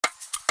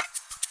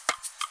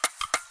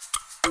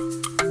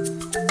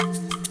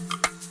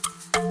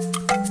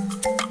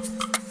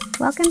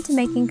Welcome to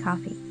Making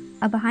Coffee,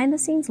 a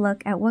behind-the-scenes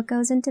look at what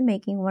goes into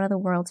making one of the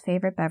world's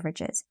favorite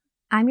beverages.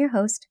 I'm your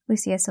host,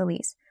 Lucia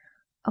Solis,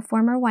 a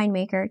former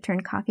winemaker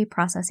turned coffee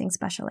processing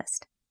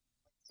specialist.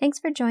 Thanks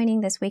for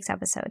joining this week's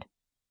episode.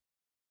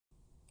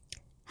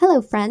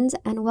 Hello, friends,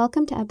 and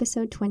welcome to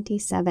episode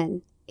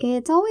 27.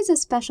 It's always a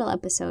special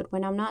episode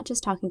when I'm not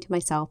just talking to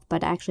myself,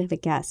 but I actually have a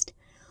guest.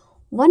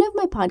 One of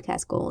my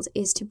podcast goals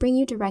is to bring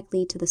you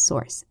directly to the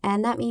source,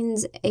 and that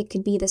means it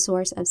could be the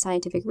source of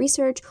scientific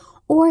research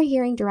or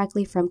hearing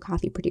directly from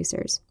coffee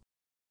producers.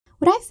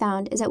 What I've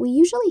found is that we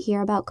usually hear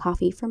about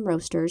coffee from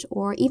roasters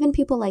or even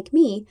people like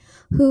me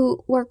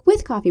who work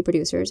with coffee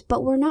producers,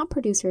 but we're not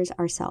producers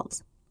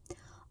ourselves.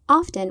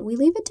 Often, we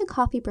leave it to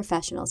coffee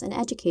professionals and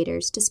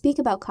educators to speak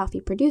about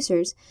coffee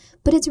producers,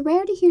 but it's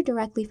rare to hear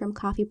directly from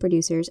coffee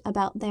producers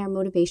about their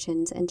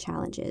motivations and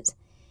challenges.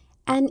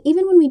 And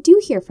even when we do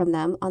hear from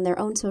them on their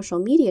own social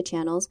media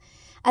channels,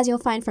 as you'll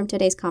find from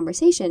today's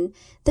conversation,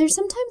 there's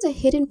sometimes a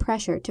hidden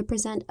pressure to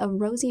present a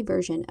rosy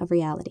version of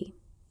reality.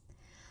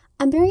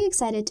 I'm very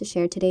excited to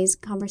share today's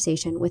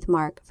conversation with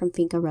Mark from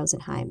Finca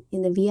Rosenheim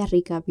in the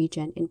Villarrica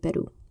region in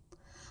Peru.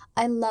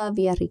 I love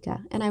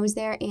Villarrica, and I was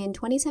there in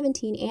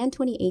 2017 and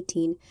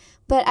 2018,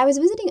 but I was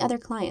visiting other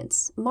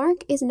clients.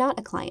 Mark is not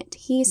a client.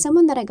 He's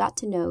someone that I got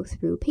to know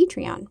through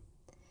Patreon.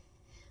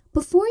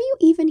 Before you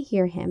even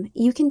hear him,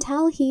 you can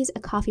tell he's a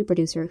coffee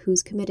producer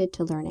who's committed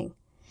to learning.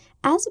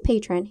 As a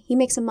patron, he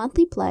makes a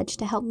monthly pledge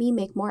to help me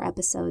make more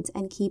episodes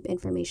and keep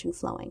information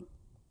flowing.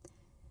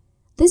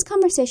 This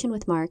conversation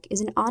with Mark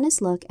is an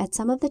honest look at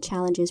some of the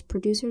challenges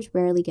producers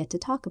rarely get to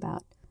talk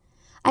about.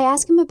 I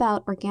ask him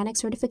about organic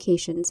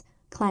certifications,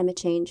 climate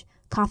change,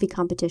 coffee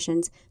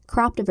competitions,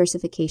 crop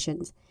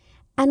diversifications,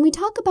 and we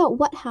talk about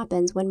what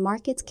happens when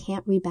markets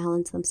can't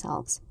rebalance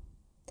themselves.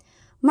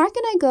 Mark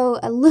and I go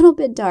a little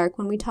bit dark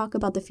when we talk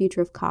about the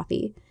future of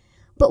coffee,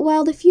 but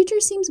while the future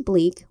seems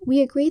bleak, we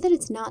agree that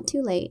it's not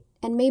too late,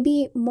 and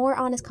maybe more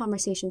honest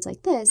conversations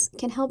like this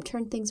can help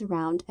turn things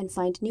around and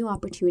find new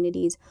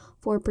opportunities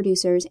for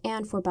producers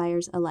and for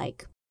buyers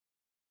alike.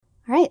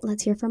 All right,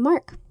 let's hear from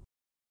Mark.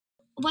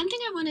 One thing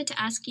I wanted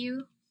to ask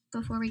you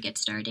before we get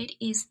started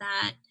is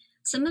that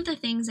some of the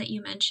things that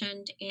you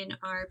mentioned in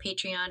our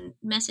Patreon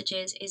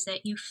messages is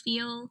that you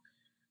feel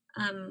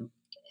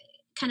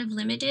kind of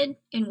limited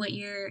in what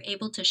you're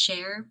able to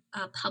share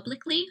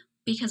publicly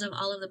because of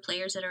all of the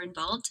players that are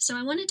involved. So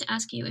I wanted to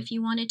ask you if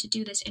you wanted to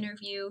do this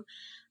interview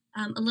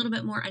a little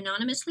bit more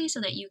anonymously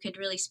so that you could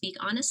really speak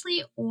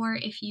honestly, or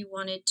if you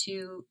wanted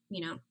to,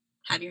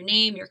 have your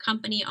name, your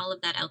company, all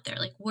of that out there.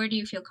 Like, where do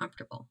you feel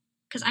comfortable?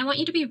 Because I want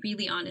you to be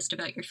really honest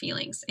about your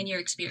feelings and your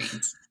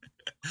experience.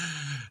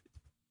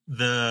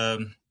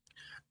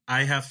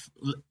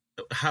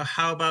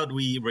 How about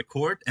we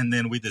record and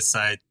then we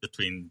decide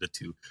between the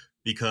two?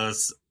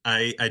 Because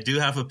I do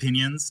have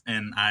opinions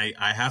and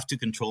I have to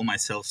control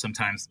myself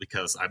sometimes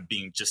because I'm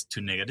being just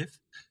too negative.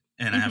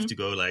 And I have to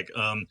go like,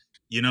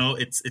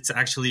 it's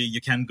actually,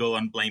 you can't go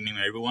on blaming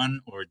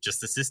everyone or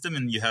just the system.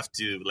 And you have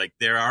to, like,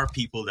 there are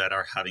people that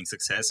are having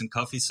success in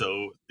coffee.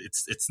 So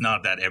it's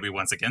not that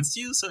everyone's against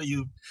you. So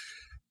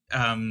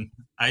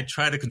I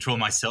try to control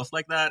myself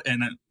like that.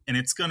 And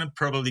it's going to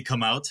probably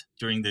come out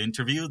during the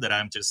interview that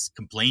I'm just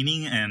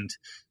complaining and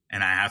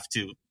I have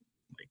to,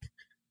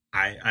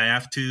 I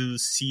have to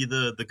see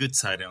the good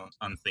side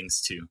on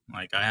things too.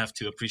 Like, I have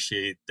to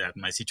appreciate that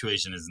my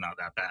situation is not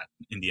that bad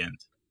in the end.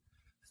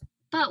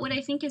 But what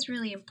I think is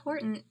really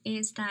important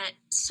is that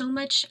so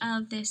much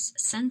of this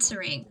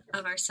censoring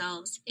of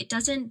ourselves, it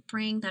doesn't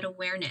bring that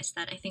awareness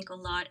that I think a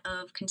lot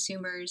of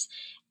consumers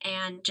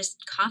and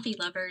just coffee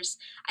lovers,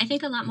 I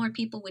think a lot more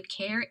people would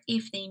care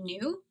if they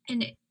knew.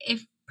 And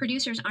if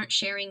producers aren't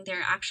sharing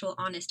their actual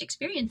honest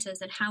experiences,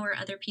 then how are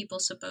other people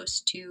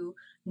supposed to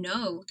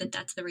know that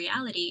that's the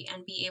reality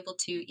and be able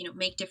to,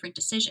 make different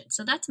decisions?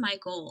 So that's my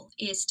goal,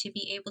 is to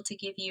be able to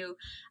give you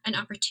an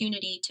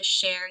opportunity to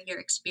share your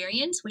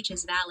experience, which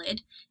is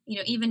valid,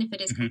 even if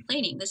it is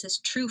complaining. This is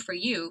true for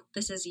you.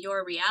 This is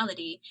your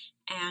reality.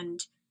 And,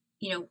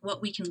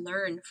 what we can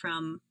learn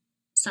from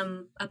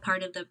a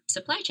part of the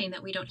supply chain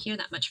that we don't hear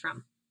that much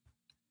from.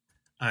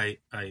 I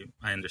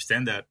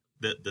understand that.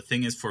 The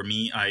thing is, for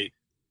me,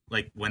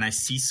 like when I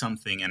see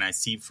something and I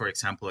see, for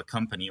example, a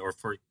company, or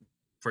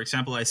for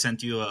example, I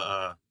sent you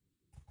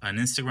an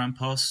Instagram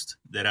post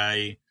that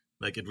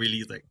it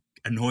really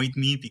annoyed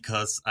me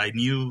because I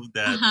knew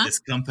that this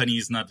company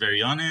is not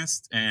very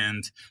honest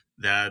and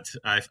that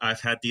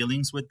I've had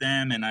dealings with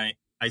them, and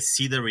I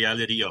see the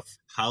reality of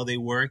how they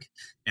work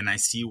and I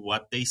see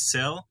what they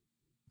sell,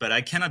 but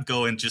I cannot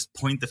go and just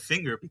point the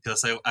finger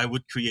because I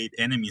would create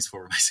enemies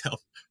for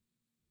myself.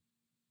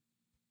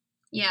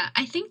 Yeah,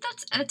 I think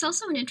that's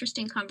also an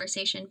interesting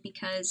conversation,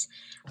 because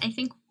I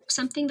think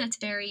something that's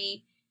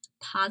very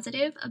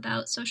positive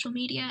about social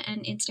media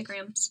and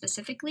Instagram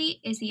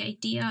specifically is the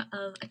idea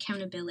of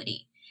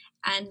accountability,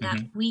 and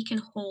that we can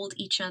hold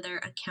each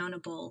other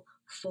accountable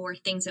for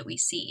things that we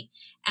see.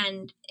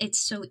 And it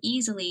so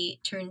easily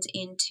turns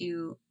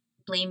into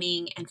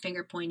blaming and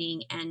finger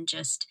pointing and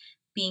just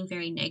being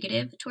very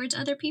negative towards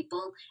other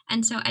people.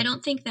 And so I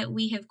don't think that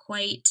we have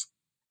quite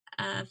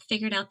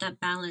figured out that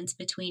balance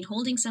between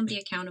holding somebody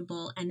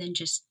accountable and then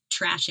just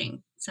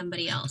trashing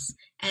somebody else.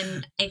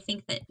 And I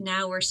think that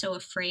now we're so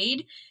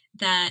afraid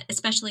that,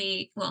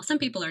 especially, well, some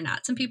people are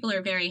not. Some people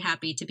are very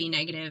happy to be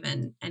negative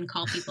and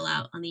call people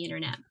out on the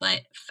internet.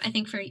 But I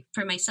think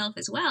for myself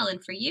as well,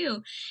 and for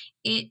you,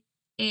 it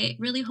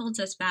really holds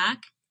us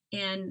back.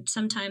 And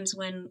sometimes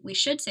when we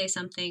should say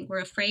something, we're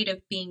afraid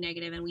of being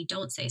negative and we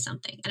don't say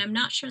something. And I'm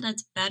not sure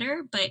that's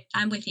better, but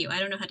I'm with you. I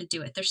don't know how to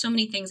do it. There's so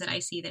many things that I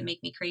see that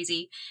make me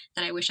crazy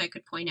that I wish I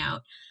could point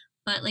out.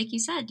 But like you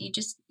said, you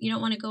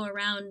don't want to go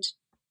around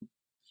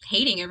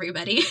hating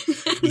everybody,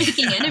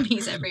 making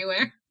enemies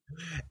everywhere.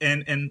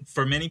 And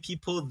for many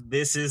people,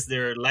 this is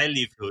their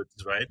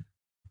livelihoods, right?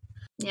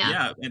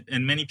 Yeah,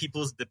 and many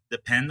people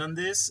depend on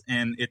this,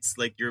 and it's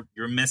like you're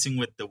messing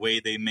with the way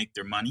they make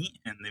their money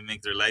and they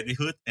make their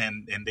livelihood,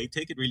 and they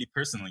take it really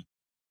personally.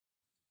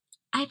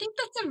 I think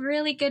that's a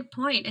really good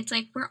point. It's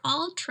like we're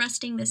all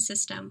trusting the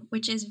system,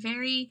 which is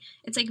very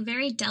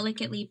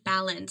delicately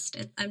balanced.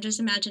 I'm just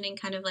imagining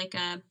kind of like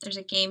there's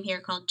a game here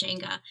called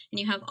Jenga, and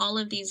you have all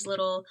of these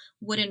little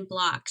wooden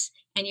blocks,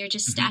 and you're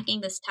just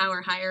stacking this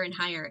tower higher and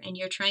higher, and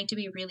you're trying to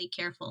be really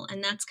careful.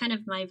 And that's kind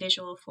of my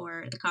visual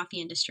for the coffee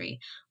industry,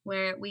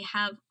 where we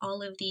have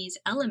all of these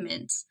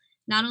elements.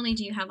 Not only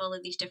do you have all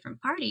of these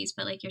different parties,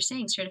 but like you're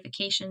saying,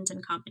 certifications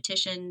and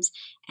competitions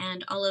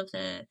and all of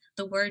the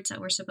words that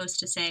we're supposed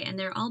to say, and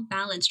they're all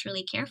balanced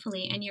really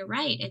carefully. And you're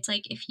right. It's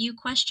like if you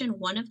question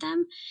one of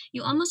them,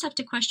 you almost have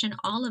to question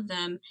all of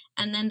them,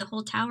 and then the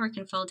whole tower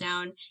can fall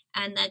down.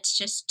 And that's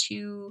just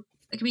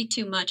it can be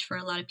too much for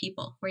a lot of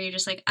people, where you're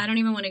just like, I don't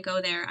even want to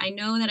go there. I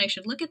know that I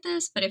should look at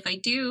this, but if I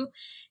do,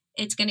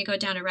 it's going to go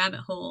down a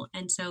rabbit hole.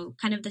 And so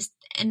kind of this,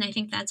 and I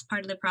think that's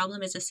part of the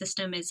problem, is the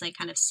system is like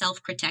kind of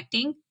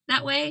self-protecting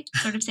that way,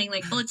 sort of saying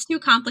like, well, it's too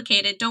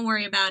complicated. Don't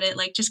worry about it.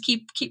 Like just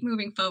keep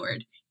moving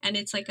forward. And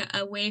it's like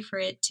a way for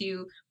it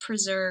to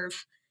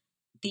preserve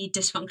the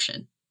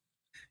dysfunction.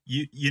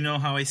 You know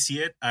how I see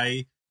it?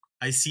 I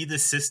see the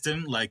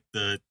system like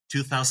the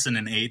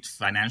 2008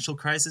 financial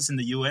crisis in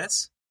the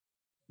US,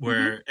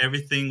 where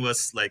everything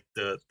was like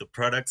the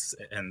products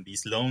and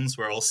these loans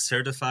were all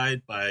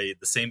certified by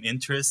the same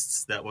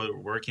interests that were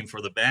working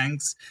for the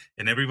banks,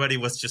 and everybody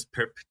was just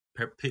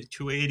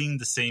perpetuating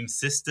the same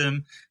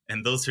system,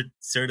 and those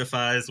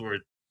certifies were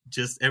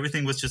just,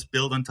 everything was just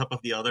built on top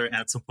of the other, and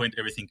at some point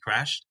everything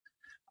crashed.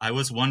 I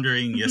was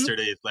wondering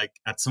yesterday, like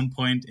at some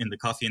point in the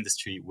coffee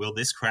industry, will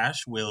this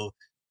crash? Will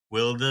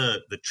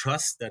the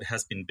trust that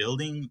has been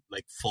building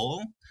like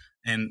fall?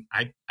 And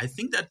I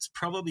think that's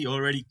probably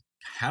already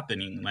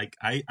happening. Like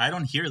I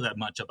don't hear that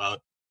much about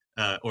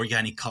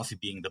organic coffee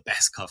being the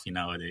best coffee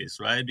nowadays,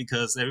 right?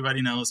 Because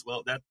everybody knows,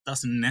 well, that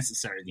doesn't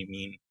necessarily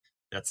mean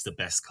that's the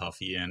best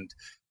coffee. And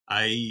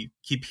I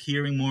keep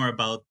hearing more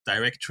about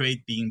direct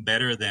trade being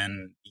better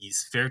than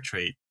these fair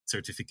trade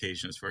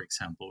certifications, for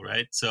example,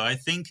 right? So I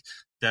think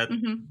that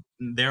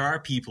there are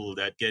people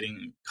that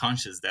getting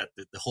conscious that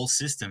the whole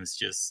system is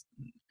just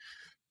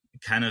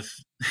kind of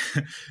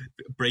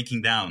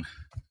breaking down.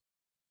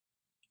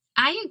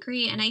 I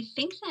agree. And I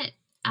think that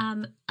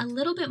a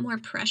little bit more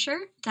pressure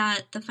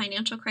that the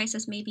financial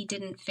crisis maybe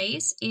didn't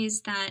face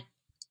is that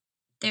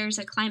there's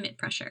a climate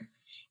pressure.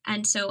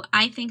 And so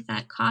I think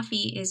that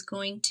coffee is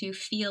going to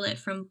feel it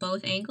from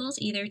both angles,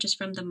 either just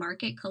from the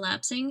market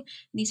collapsing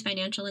these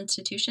financial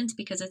institutions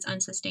because it's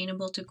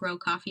unsustainable to grow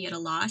coffee at a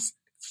loss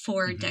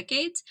for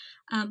decades.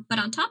 But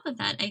on top of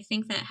that, I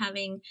think that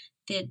having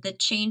the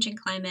change in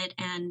climate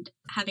and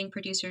having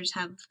producers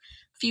have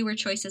fewer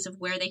choices of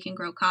where they can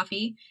grow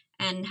coffee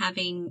and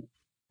having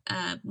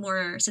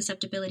more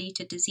susceptibility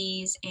to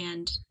disease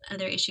and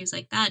other issues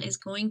like that is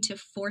going to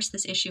force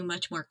this issue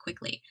much more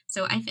quickly.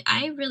 So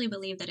I really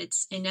believe that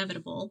it's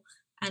inevitable,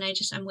 and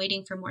I'm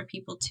waiting for more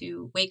people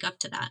to wake up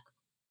to that.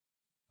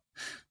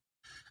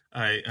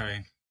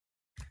 I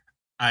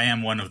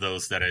am one of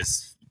those that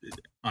is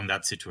on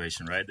that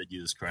situation, right, that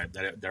you described,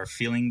 that they're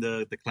feeling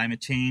the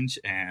climate change,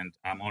 and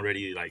I'm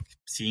already like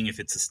seeing if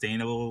it's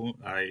sustainable.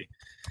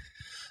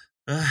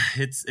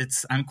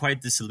 I'm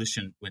quite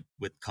disillusioned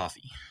with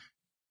coffee.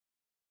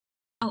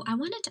 Oh, I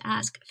wanted to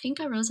ask,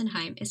 Finca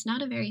Rosenheim is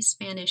not a very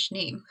Spanish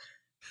name.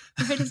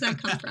 Where does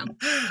that come from?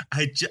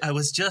 I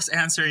was just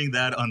answering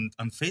that on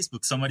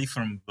Facebook. Somebody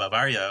from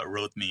Bavaria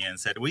wrote me and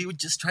said, we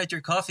just tried your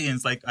coffee. And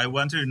it's like, I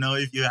wanted to know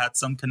if you had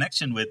some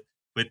connection with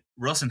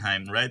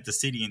Rosenheim, right? The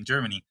city in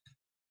Germany.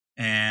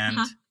 And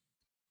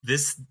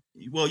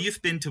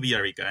you've been to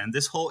Villarrica, and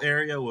this whole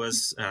area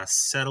was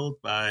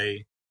settled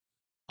by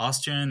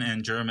Austrian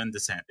and German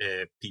descent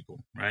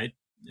people, right?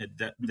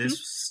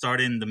 This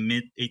started in the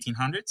mid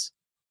 1800s.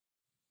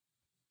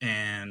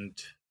 And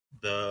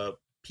the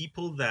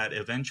people that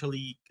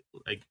eventually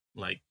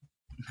like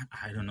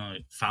I don't know,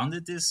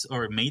 founded this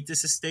or made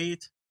this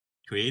estate,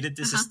 created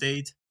this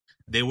estate,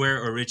 they were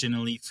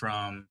originally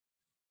from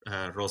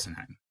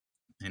Rosenheim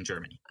in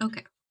Germany.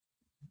 Okay.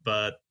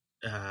 But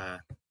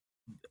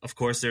of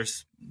course,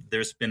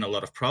 there's been a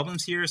lot of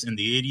problems here. In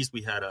the 80s,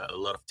 we had a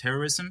lot of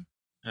terrorism,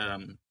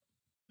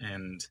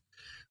 and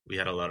we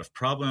had a lot of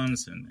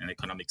problems and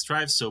economic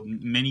strife. So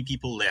many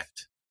people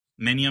left.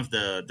 Many of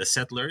the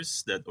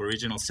settlers, the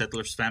original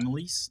settlers'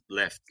 families,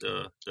 left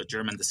the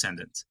German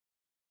descendants.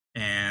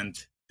 And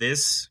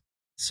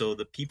so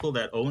the people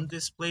that owned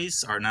this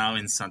place are now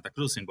in Santa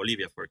Cruz in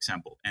Bolivia, for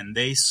example, and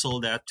they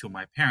sold that to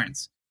my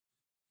parents.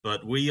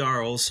 But we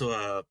are also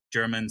a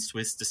German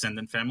Swiss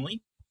descendant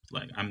family.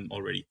 Like, I'm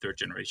already third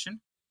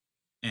generation.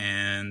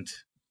 And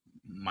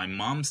my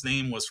mom's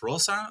name was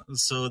Rosa.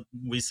 So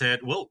we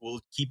said, well,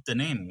 we'll keep the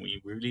name.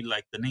 We really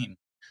like the name.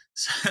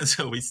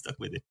 So we stuck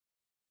with it.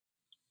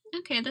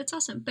 Okay, that's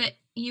awesome. But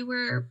you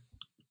were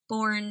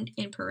born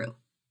in Peru.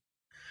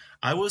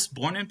 I was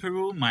born in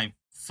Peru. My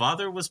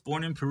father was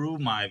born in Peru.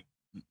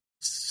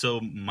 So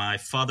my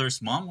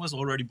father's mom was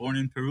already born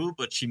in Peru,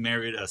 but she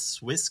married a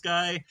Swiss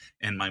guy,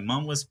 and my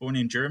mom was born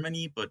in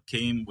Germany, but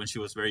came when she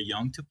was very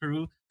young to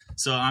Peru.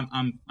 So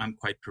I'm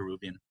quite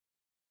Peruvian.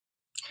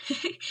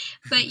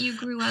 But you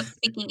grew up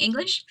speaking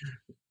English?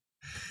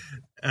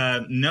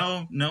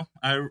 No.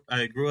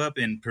 I grew up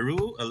in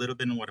Peru, a little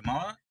bit in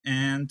Guatemala,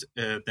 and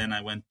then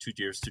I went 2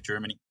 years to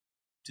Germany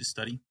to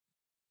study.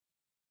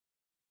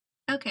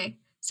 Okay,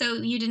 so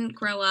you didn't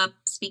grow up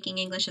speaking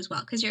English as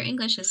well, because your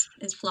English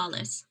is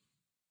flawless.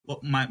 Well,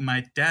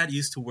 my dad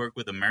used to work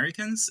with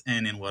Americans,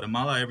 and in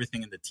Guatemala,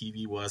 everything in the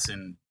TV was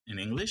in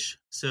English.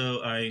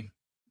 So I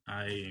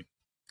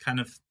kind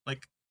of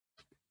like,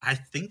 I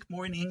think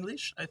more in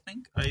English. I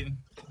think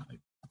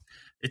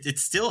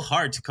it's still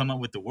hard to come up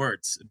with the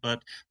words,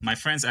 but my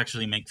friends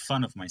actually make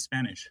fun of my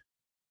Spanish.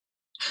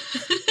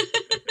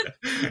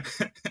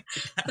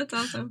 That's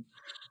awesome.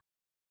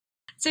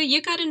 So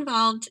you got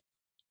involved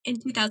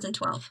in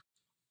 2012.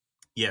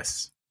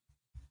 Yes.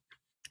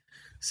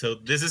 So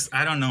this is,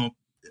 I don't know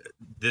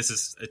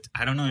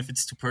if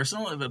it's too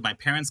personal, but my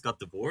parents got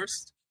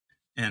divorced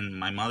and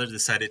my mother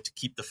decided to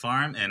keep the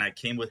farm, and I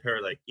came with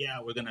her like, yeah,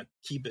 we're going to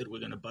keep it. We're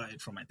going to buy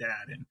it from my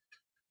dad.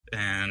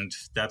 And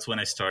that's when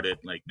I started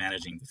like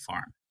managing the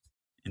farm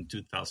in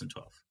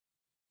 2012.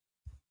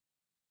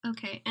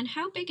 Okay. And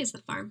how big is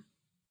the farm?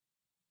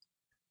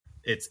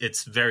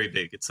 It's very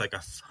big. It's like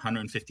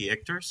 150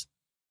 hectares,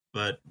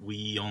 but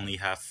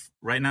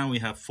right now we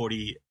have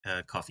 40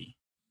 coffee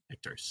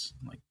hectares,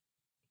 like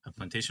a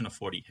plantation of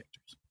 40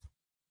 hectares.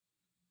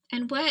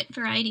 And what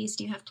varieties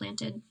do you have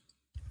planted?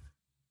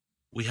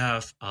 We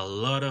have a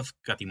lot of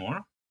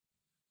Catimor,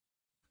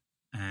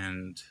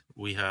 and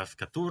we have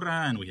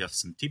Caturra, and we have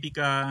some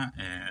Típica,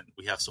 and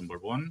we have some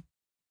Bourbon.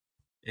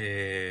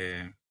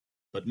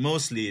 But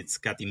mostly it's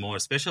Catimor,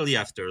 especially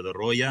after the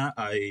Roya.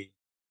 I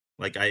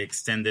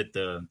extended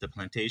the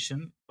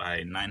plantation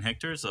by 9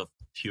 hectares of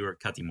pure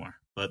Catimor.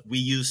 But we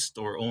used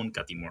our own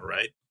Catimor,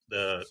 right?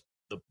 The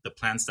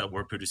plants that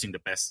were producing the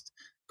best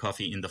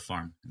coffee in the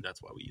farm, and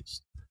that's what we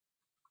used.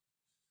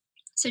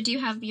 So do you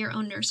have your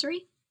own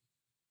nursery?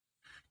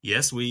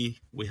 Yes,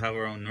 we have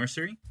our own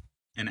nursery.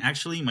 And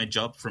actually, my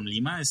job from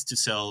Lima is to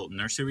sell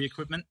nursery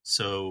equipment.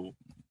 So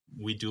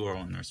we do our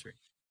own nursery.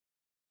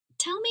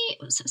 Tell me,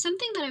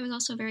 something that I was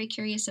also very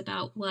curious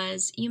about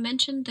was, you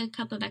mentioned the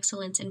Cup of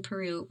Excellence in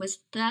Peru. Was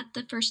that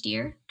the first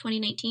year,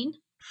 2019?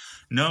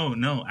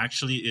 No.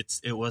 Actually,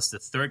 it was the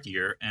third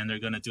year, and they're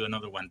going to do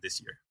another one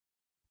this year.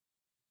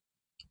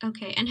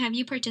 Okay. And have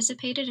you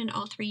participated in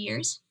all 3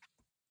 years?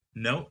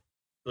 No.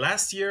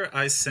 Last year,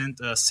 I sent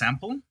a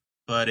sample,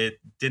 but it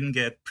didn't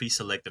get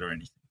pre-selected or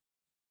anything.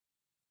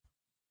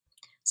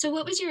 So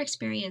what was your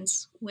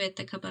experience with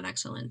the Cup of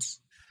Excellence?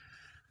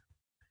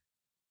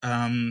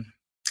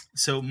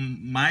 So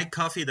my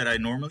coffee that I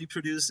normally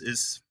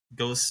produce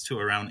goes to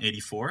around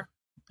 84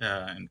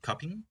 in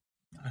cupping.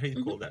 How do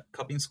you call that?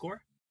 Cupping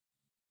score.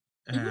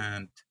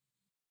 And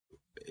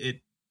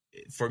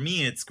for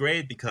me, it's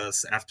great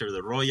because after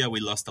the Roya, we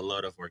lost a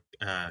lot of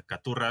our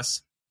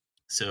Caturras.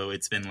 So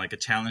it's been like a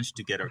challenge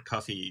to get our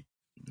coffee,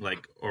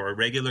 like our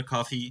regular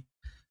coffee,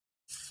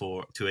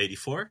 to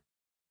 84.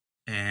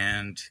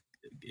 And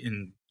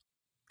in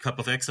Cup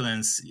of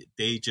Excellence,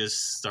 they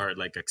just start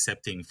like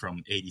accepting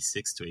from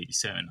 86 to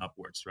 87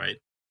 upwards, right?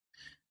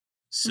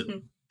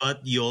 So, but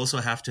you also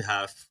have to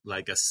have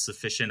like a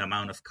sufficient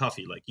amount of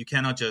coffee. Like you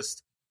cannot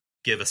just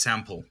give a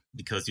sample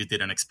because you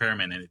did an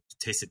experiment and it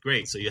tasted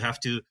great. So you have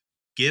to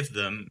give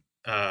them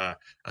a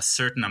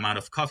certain amount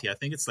of coffee. I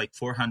think it's like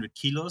 400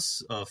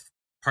 kilos of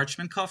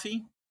parchment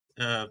coffee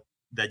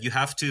that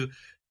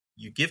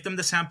you give them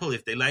the sample.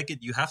 If they like it,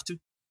 you have to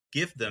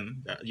give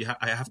them,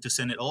 I have to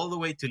send it all the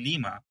way to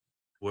Lima,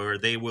 where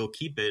they will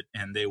keep it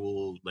and they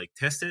will like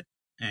test it.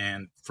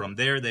 And from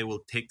there, they will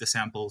take the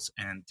samples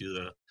and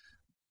do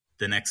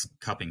the next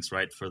cuppings,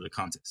 right, for the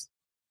contest.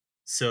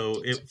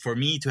 So for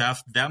me to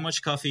have that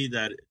much coffee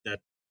that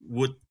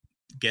would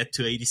get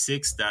to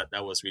 86, that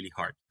was really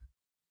hard.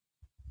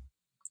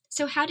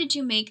 So how did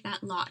you make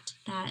that lot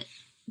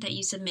that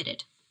you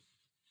submitted?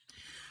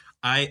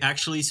 I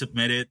actually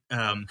submitted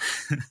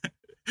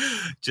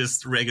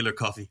just regular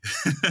coffee.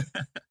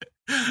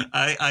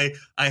 I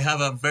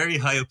have a very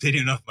high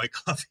opinion of my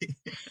coffee.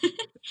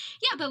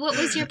 Yeah, but what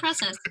was your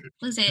process?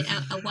 Was it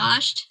a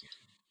washed?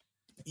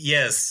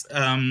 Yes.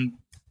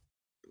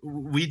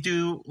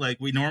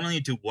 We normally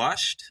do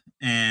washed,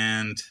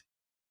 and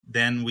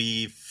then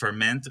we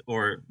ferment,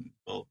 or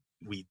well,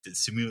 we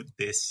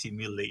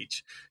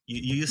dissimulate.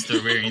 You used a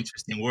very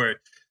interesting word,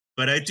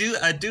 but I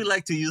do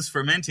like to use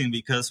fermenting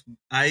because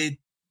I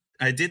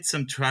did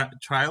some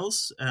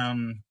trials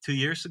 2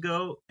 years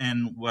ago,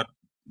 and what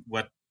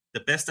the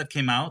best that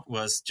came out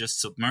was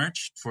just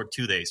submerged for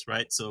 2 days,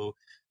 right? So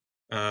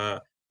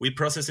uh, we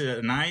process it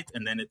at night,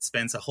 and then it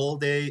spends a whole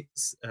day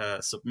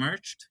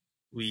submerged.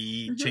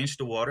 We Mm-hmm. change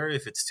the water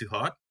if it's too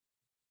hot,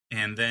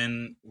 and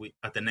then we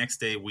at the next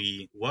day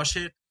we wash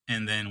it,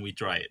 and then we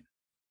dry it.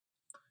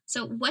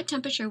 So what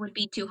temperature would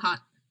be too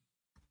hot?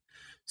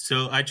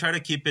 So I try to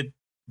keep it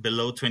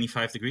below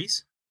 25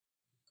 degrees,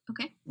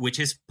 Okay. which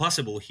is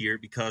possible here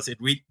because it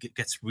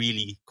gets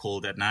really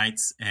cold at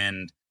nights,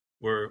 and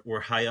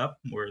we're high up.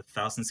 We're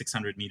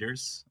 1,600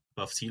 meters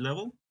above sea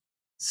level,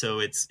 so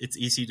it's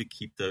easy to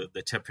keep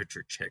the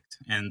temperature checked,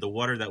 and the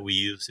water that we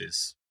use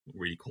is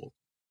really cold.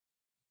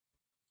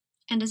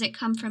 And does it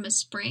come from a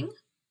spring,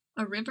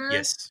 a river?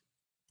 Yes,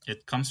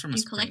 it comes from a You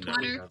spring collect that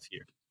we water? have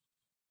here.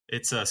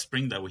 It's a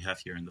spring that we have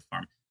here in the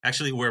farm.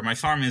 Actually, where my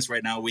farm is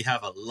right now, we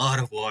have a lot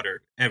of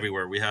water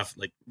everywhere. We have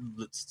like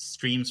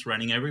streams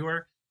running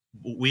everywhere.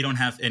 We don't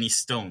have any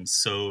stones,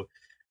 so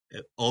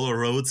all our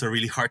roads are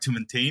really hard to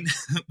maintain.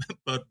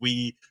 But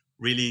we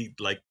really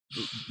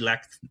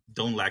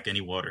don't lack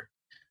any water.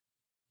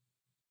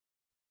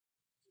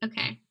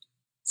 Okay.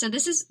 So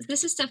this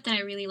is stuff that I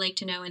really like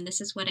to know, and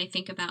this is what I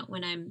think about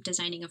when I'm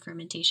designing a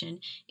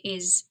fermentation,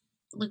 is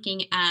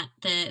looking at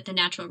the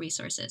natural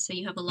resources. So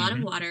you have a lot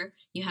Mm-hmm. of water,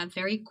 you have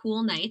very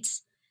cool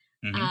nights.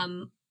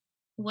 Mm-hmm.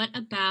 What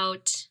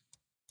about,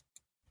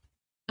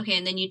 okay,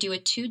 and then you do a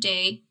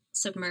 2-day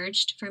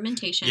submerged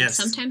fermentation. Yes.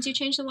 Sometimes you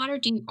change the water.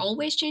 Do you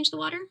always change the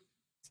water?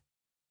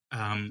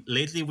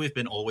 Lately, we've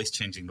been always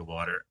changing the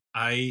water.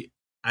 I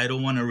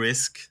don't want to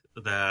risk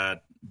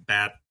that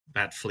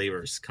bad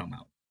flavors come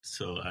out,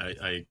 so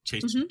I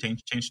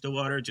change the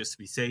water just to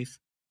be safe.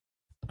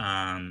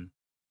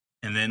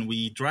 And then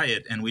we dry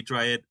it, and we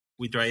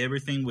dry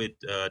everything with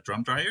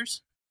drum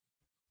dryers,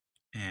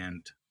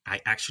 and I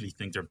actually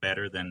think they're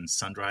better than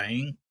sun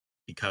drying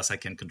because I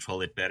can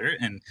control it better,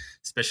 and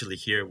especially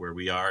here where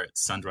we are,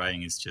 sun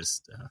drying is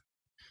just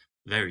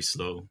very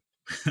slow.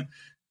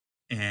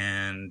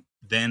 And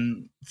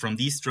then from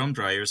these drum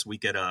dryers we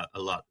get a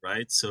lot,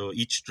 right? So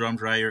each drum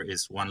dryer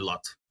is one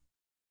lot,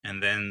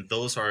 and then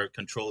those are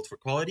controlled for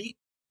quality,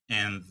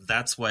 and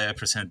that's why I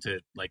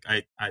presented like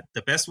I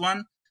the best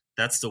one.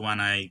 That's the one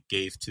I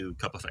gave to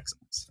Cup of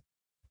Excellence.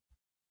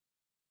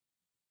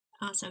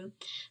 Awesome.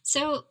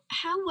 So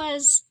how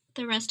was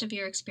the rest of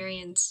your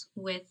experience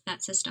with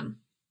that system?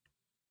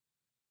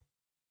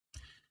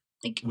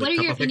 Like, With what are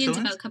Cup your of opinions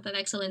Excellence? about Cup of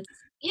Excellence?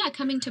 Yeah,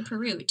 coming to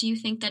Peru. Do you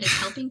think that it's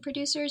helping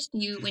producers?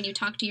 When you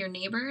talk to your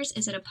neighbors,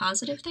 is it a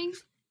positive thing?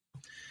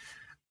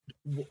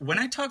 When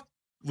I talked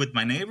with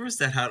my neighbors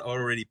that had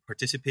already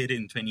participated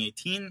in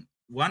 2018,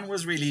 one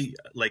was really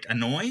like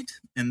annoyed,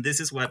 and this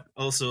is what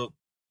also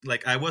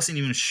like I wasn't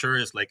even sure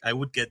if like I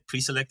would get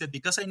pre-selected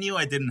because I knew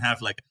I didn't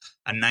have like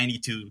a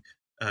 92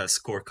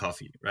 score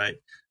coffee, right?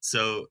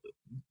 So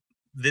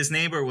this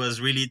neighbor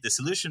was really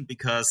disillusioned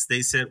because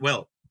they said,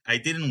 well, I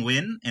didn't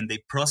win, and they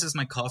processed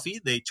my coffee.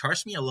 They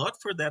charged me a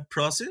lot for that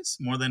process,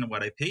 more than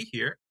what I pay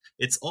here.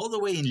 It's all the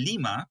way in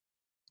Lima,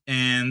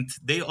 and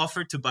they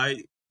offered to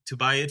buy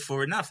it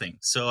for nothing.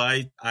 So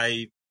I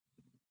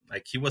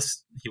like he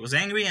was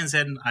angry and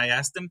said I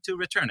asked them to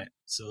return it.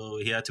 So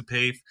he had to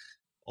pay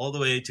all the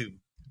way to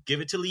give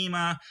it to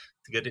Lima,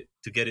 to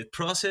get it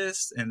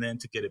processed, and then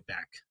to get it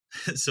back.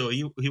 So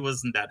he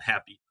wasn't that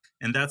happy.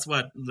 And that's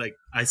what like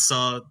I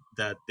saw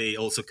that they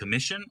also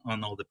commission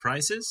on all the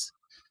prices.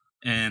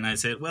 And I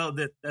said, well,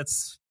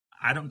 that's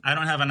I don't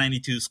have a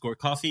 92 score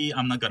coffee.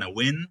 I'm not gonna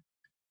win.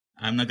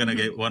 I'm not gonna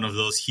get one of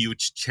those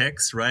huge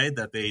checks, right?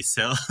 That they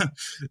sell,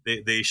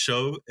 they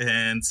show,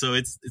 and so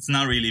it's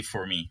not really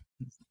for me.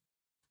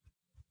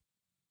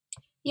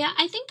 Yeah,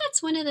 I think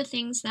that's one of the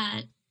things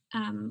that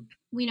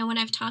when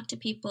I've talked to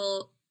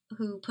people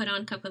who put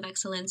on Cup of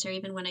Excellence, or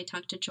even when I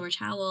talked to George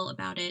Howell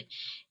about it,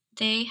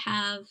 they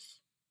have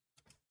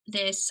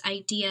this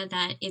idea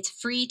that it's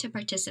free to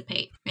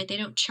participate, right? They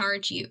don't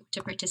charge you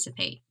to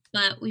participate.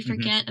 But we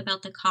forget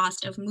about the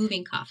cost of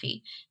moving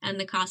coffee and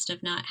the cost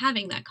of not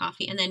having that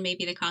coffee, and then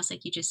maybe the cost,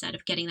 like you just said,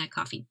 of getting that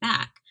coffee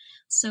back.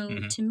 So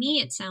to me,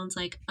 it sounds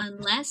like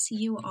unless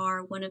you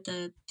are one of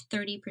the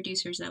 30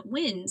 producers that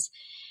wins,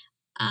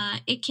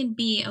 it can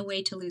be a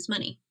way to lose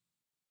money.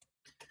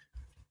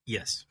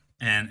 Yes,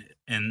 and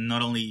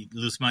not only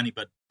lose money,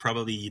 but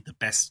probably the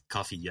best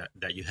coffee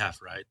that you have,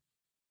 right?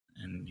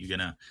 And you're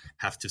gonna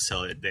have to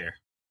sell it there.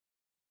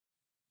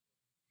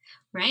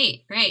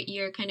 Right.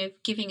 You're kind of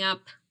giving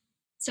up.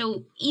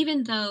 So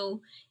even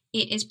though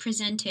it is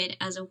presented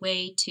as a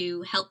way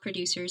to help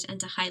producers and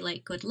to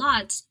highlight good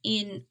lots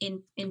in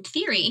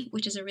theory,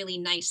 which is a really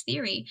nice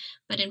theory.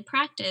 But in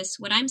practice,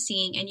 what I'm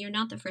seeing, and you're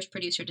not the first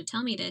producer to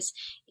tell me this,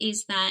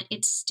 is that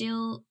it's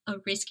still a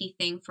risky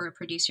thing for a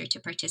producer to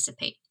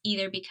participate,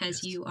 either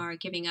because Yes. you are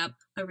giving up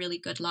a really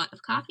good lot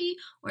of coffee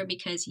or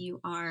because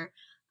you are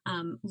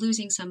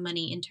losing some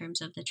money in terms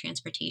of the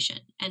transportation.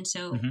 And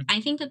so Hmm. I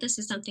think that this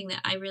is something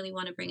that I really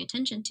want to bring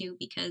attention to,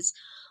 because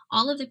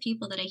all of the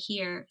people that I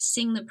hear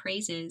sing the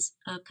praises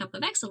of Cup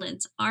of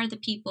Excellence are the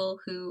people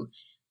who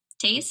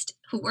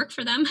work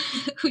for them,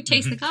 who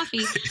taste Hmm. the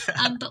coffee.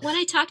 Yeah. But when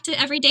I talk to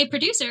everyday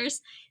producers,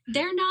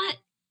 they're not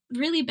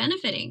really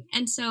benefiting.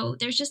 And so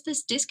there's just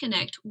this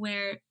disconnect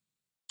where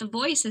the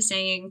voice is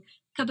saying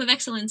Cup of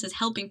Excellence is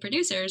helping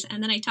producers.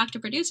 And then I talk to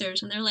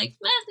producers and they're like,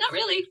 not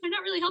really. They're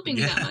not really helping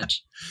me that Yeah.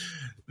 much.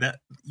 That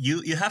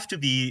you have to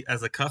be,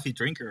 as a coffee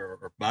drinker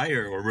or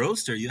buyer or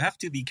roaster, you have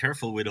to be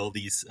careful with all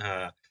these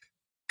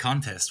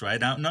contests, right?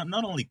 Now,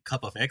 not only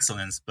Cup of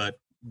Excellence, but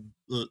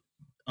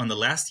on the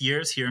last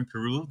years here in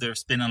Peru,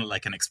 there's been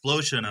like an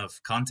explosion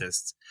of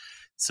contests.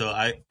 So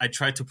I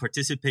tried to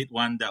participate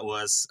one that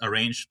was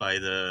arranged by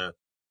the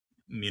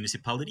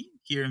municipality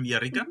here in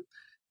Villarrica,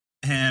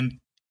 Mm-hmm. and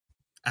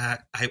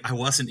I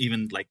wasn't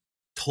even like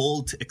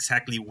told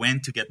exactly when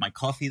to get my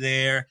coffee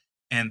there.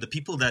 And the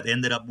people that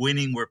ended up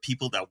winning were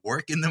people that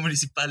work in the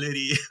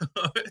municipality.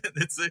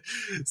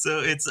 So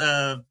it's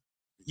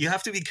you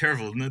have to be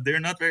careful. No, they're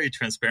not very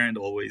transparent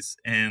always,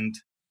 and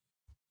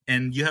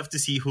you have to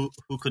see who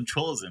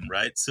controls them,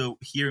 right? So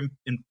here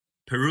in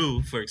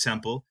Peru, for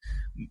example,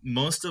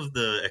 most of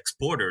the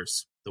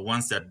exporters, the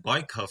ones that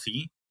buy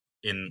coffee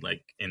in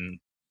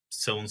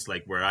zones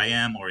like where I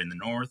am, or in the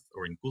north,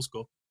 or in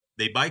Cusco,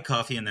 they buy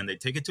coffee and then they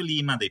take it to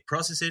Lima, they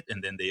process it,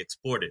 and then they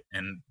export it.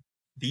 And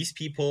these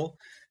people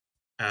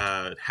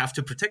have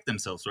to protect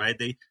themselves, right?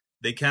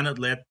 They cannot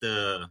let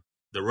the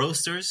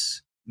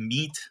roasters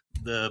meet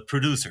the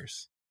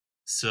producers.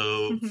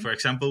 So, Mm-hmm. for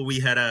example, we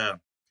had a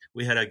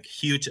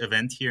huge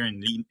event here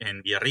in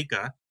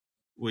Villarrica,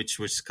 which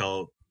was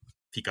called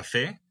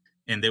Picafe,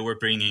 and they were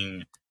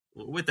bringing,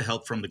 with the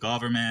help from the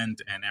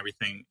government and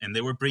everything, and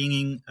they were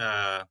bringing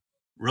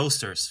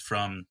roasters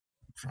from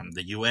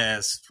the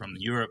U.S., from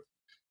Europe,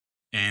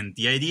 and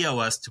the idea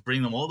was to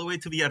bring them all the way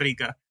to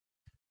Villarrica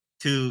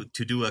to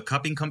do a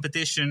cupping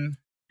competition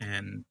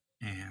and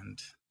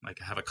like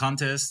have a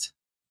contest.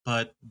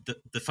 But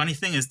the funny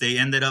thing is they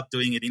ended up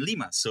doing it in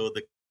Lima. So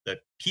the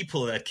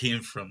people that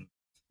came from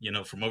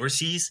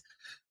overseas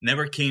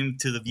never came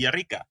to the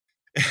Villarrica.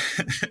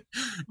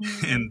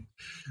 Mm-hmm. And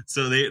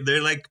so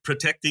they're like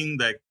protecting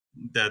that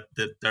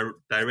the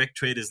direct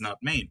trade is not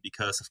made,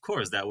 because of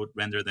course that would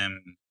render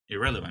them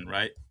irrelevant,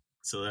 right?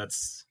 So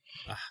that's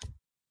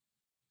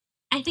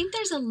I think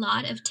there's a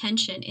lot of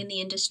tension in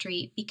the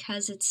industry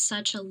because it's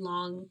such a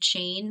long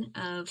chain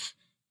of,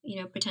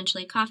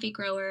 potentially a coffee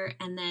grower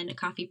and then a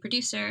coffee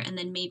producer, and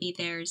then maybe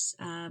there's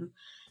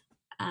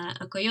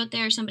a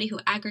coyote or somebody who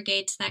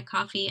aggregates that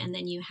coffee, and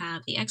then you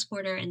have the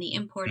exporter and the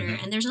importer,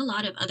 mhm, and there's a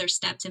lot of other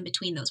steps in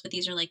between those, but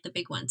these are like the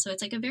big ones. So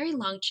it's like a very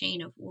long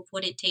chain of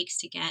what it takes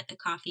to get a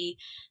coffee,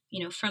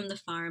 from the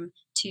farm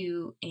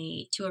to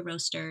a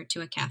roaster,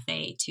 to a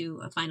cafe,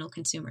 to a final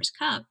consumer's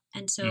cup.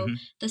 And so mhm,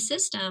 the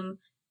system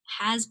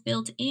has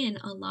built in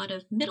a lot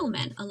of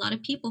middlemen, a lot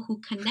of people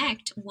who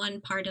connect one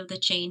part of the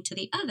chain to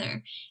the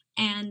other.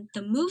 And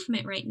the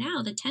movement right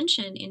now, the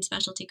tension in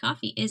specialty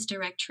coffee is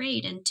direct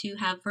trade and to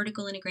have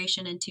vertical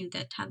integration and to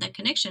have that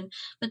connection.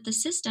 But the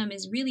system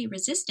is really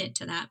resistant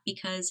to that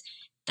because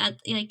that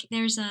like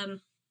there's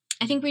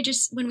I think we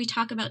just when we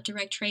talk about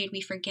direct trade, we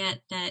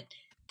forget that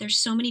there's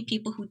so many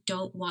people who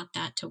don't want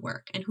that to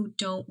work and who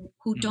don't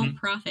mhm.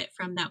 profit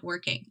from that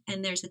working.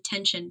 And there's a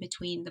tension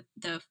between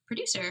the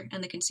producer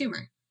and the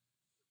consumer.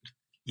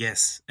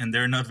 Yes, and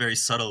they're not very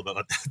subtle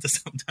about that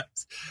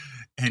sometimes.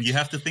 And you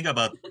have to think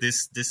about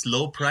this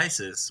low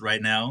prices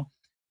right now.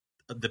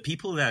 The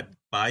people that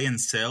buy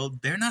and sell,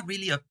 they're not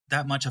really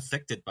that much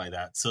affected by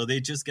that. So they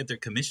just get their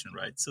commission,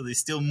 right? So they're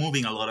still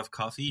moving a lot of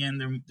coffee,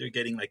 and they're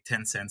getting like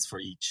 10 cents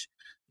for each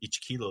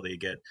kilo they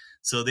get.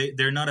 So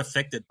they're not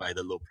affected by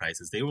the low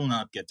prices. They will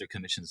not get their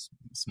commissions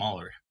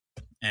smaller.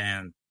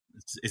 And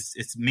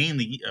it's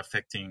mainly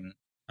affecting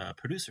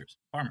producers,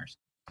 farmers.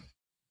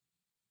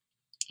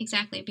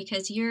 Exactly,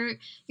 because you're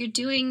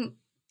doing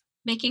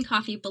making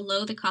coffee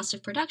below the cost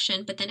of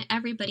production, but then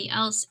everybody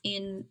else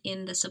in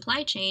the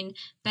supply chain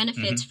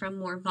benefits Hmm. from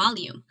more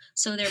volume.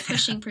 So they're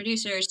pushing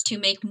producers to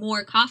make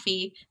more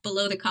coffee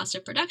below the cost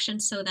of production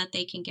so that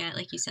they can get,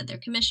 like you said, their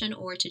commission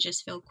or to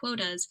just fill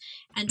quotas.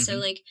 And so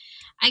Hmm. like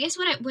I guess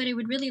what I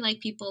would really like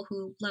people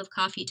who love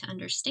coffee to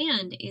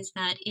understand is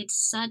that it's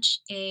such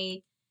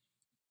a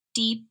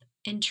deep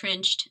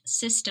entrenched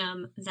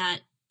system that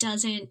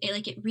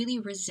it really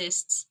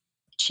resists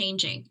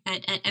changing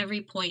at every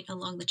point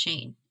along the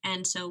chain.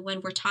 And so when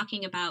we're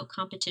talking about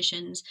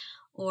competitions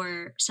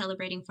or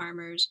celebrating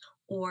farmers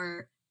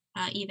or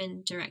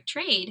even direct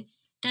trade,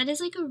 that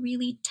is like a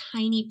really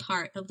tiny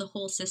part of the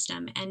whole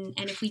system. And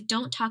if we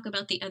don't talk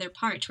about the other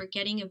parts, we're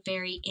getting a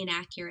very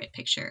inaccurate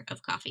picture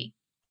of coffee.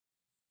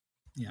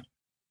 Yeah.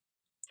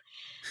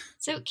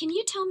 So can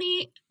you tell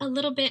me a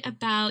little bit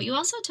about, you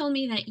also told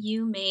me that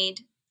you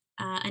made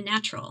a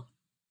natural,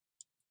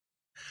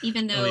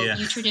 even though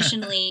you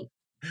traditionally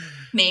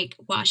make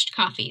washed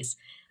coffees.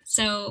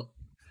 So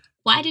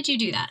why did you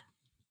do that?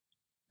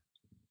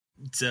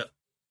 So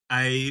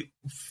I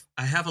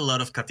have a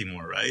lot of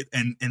Catimor, right?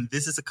 And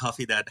this is a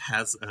coffee that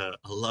has a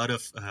lot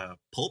of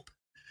pulp.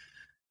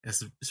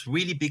 It's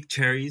really big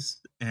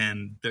cherries,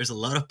 and there's a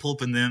lot of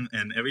pulp in them.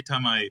 And every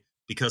time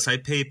because I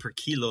pay per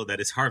kilo that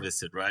is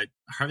harvested, right?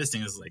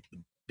 Harvesting is like the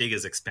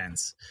biggest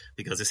expense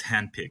because it's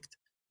handpicked.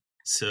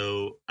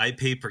 So I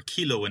pay per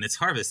kilo when it's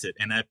harvested,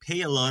 and I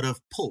pay a lot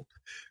of pulp,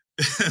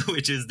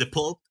 which is the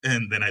pulp,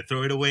 and then I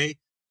throw it away,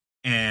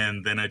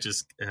 and then I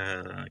just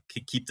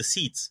keep the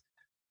seeds.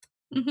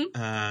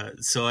 Mm-hmm.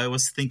 So I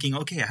was thinking,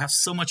 okay, I have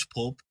so much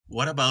pulp.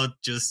 What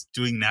about just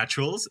doing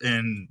naturals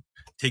and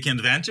taking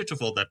advantage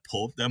of all that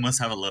pulp that must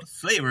have a lot of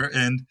flavor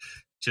and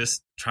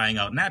just trying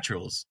out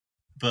naturals?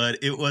 But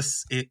it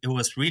was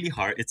really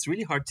hard. It's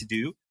really hard to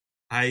do.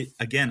 I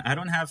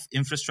don't have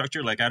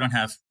infrastructure. Like I don't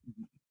have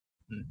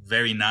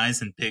very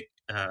nice and big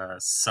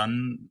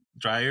sun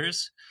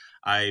dryers.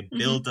 I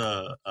built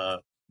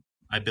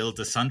I built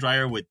a sun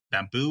dryer with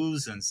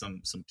bamboos and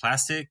some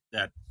plastic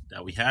that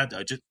we had.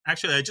 I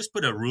just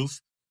put a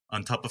roof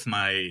on top of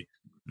my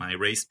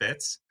raised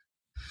beds,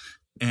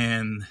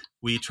 and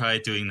we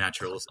tried doing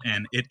naturals,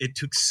 and it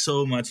took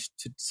so much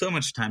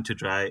time to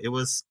dry. It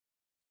was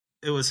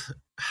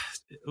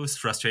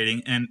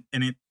frustrating, and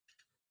it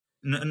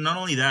not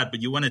only that,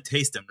 but you want to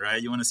taste them,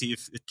 right? You want to see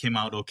if it came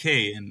out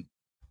okay,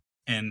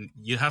 and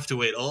you have to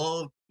wait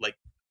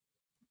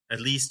at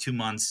least 2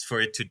 months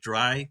for it to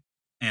dry,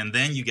 and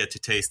then you get to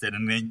taste it,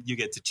 and then you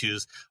get to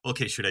choose,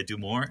 okay, should I do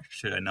more?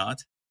 Should I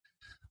not?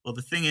 Well,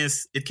 the thing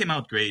is, it came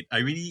out great. I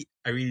really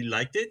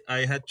liked it.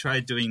 I had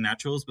tried doing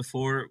naturals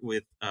before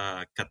with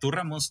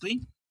Caturra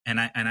mostly, and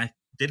I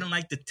didn't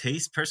like the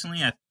taste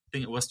personally. I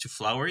think it was too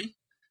floury.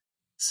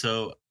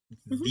 So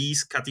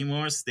these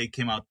Catimors, they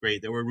came out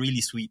great. They were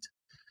really sweet.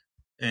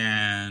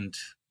 And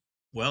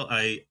well,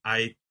 I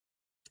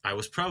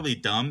was probably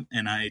dumb,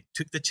 and I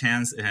took the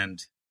chance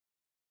and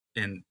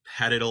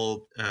had it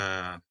all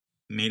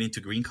made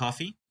into green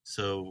coffee.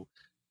 So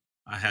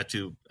I had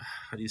to,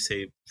 how do you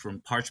say,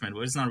 from parchment?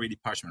 Well, it's not really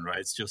parchment, right?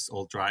 It's just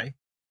all dry,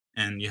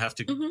 and you have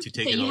to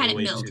take it all the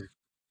way to.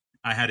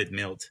 I had it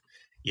milled,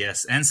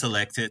 yes, and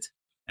selected,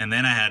 and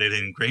then I had it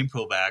in Grain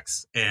Pro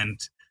bags. And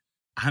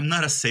I'm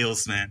not a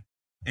salesman,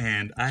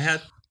 and I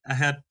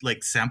had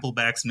like sample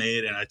bags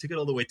made, and I took it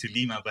all the way to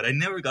Lima, but I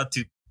never got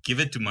to give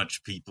it to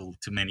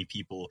many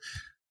people,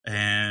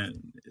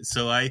 and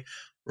so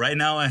right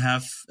now I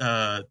have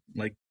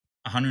like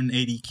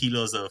 180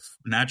 kilos of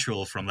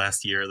natural from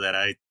last year that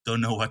I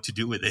don't know what to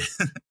do with it.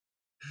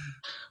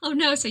 Oh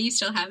no, so you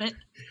still have it?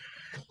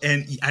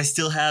 And I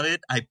still have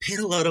it. I paid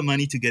a lot of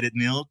money to get it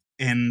milled,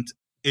 and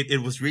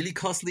it was really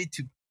costly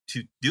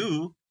to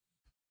do.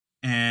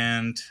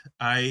 And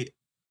I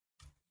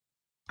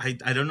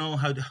don't know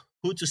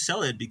who to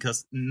sell it,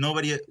 because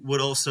nobody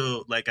would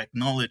also like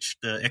acknowledge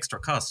the extra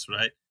costs,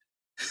 right?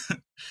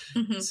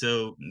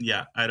 So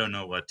yeah, I don't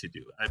know what to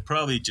do. I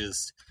probably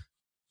just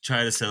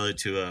try to sell it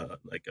to a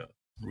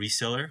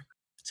reseller,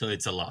 so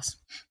it's a loss.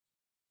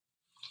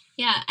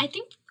 Yeah, I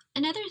think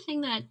another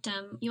thing that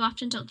you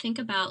often don't think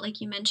about,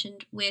 like you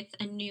mentioned with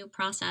a new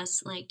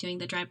process, like doing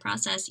the dry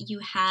process, you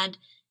had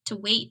to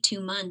wait 2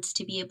 months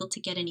to be able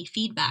to get any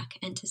feedback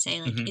and to say,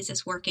 like, is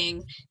this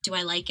working? Do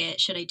I like it?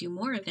 Should I do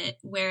more of it?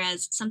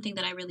 Whereas something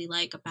that I really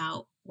like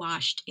about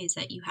washed is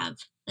that you had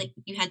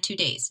 2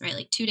 days, right?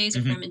 Like 2 days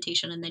of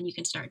fermentation, and then you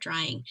can start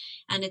drying.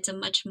 And it's a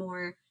much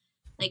more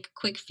like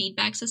quick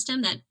feedback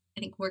system that I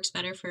think works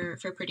better for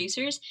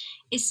producers,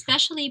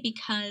 especially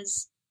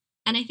because,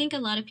 and I think a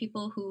lot of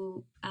people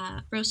who,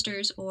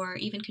 roasters or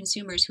even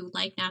consumers who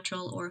like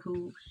natural or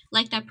who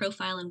like that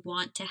profile and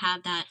want to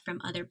have that from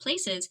other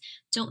places,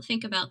 don't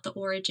think about the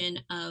origin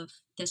of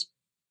this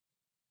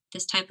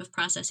type of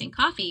processing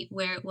coffee,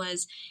 where it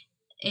was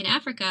in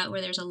Africa,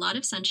 where there's a lot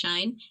of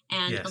sunshine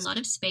and a lot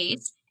of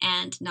space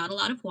and not a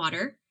lot of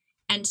water.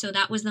 And so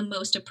that was the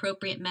most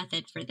appropriate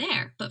method for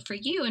there. But for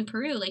you in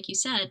Peru, like you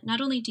said,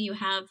 not only do you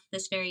have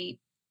this very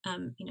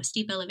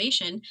steep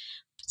elevation,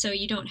 so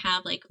you don't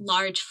have like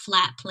large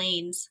flat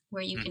plains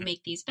where you can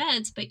make these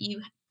beds, but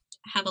you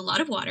have a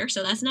lot of water.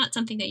 So that's not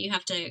something that you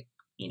have to,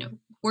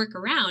 work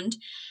around.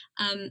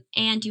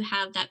 And you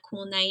have that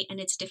cool night, and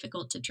it's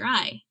difficult to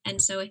dry.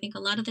 And so I think a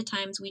lot of the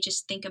times we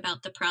just think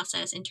about the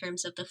process in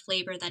terms of the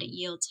flavor that it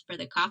yields for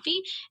the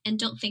coffee, and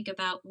don't think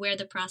about where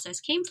the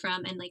process came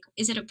from and like,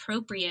 is it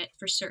appropriate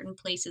for certain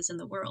places in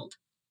the world?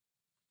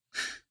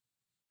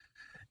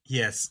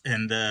 Yes,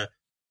 and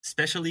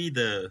especially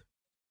the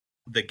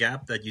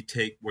gap that you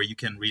take where you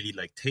can really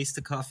like taste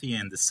the coffee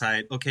and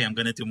decide, okay, I'm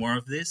going to do more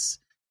of this.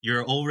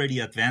 You're already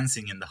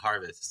advancing in the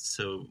harvest.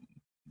 So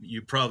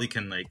you probably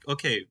can like,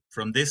 okay,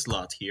 from this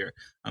lot here,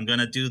 I'm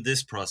gonna do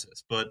this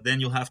process, but then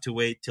you'll have to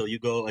wait till you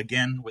go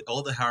again with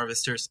all the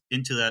harvesters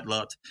into that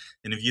lot,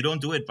 and if you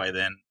don't do it by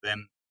then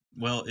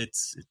well,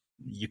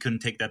 you couldn't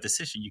take that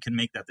decision. You can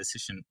make that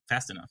decision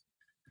fast enough.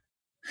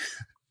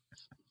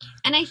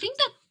 And I think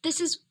that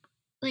this is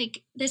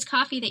like this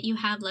coffee that you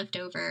have left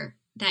over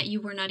that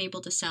you were not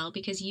able to sell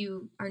because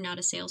you are not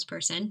a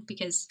salesperson,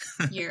 because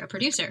you're a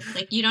producer.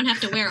 Like, you don't have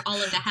to wear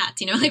all of the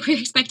hats, like we're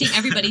expecting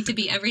everybody to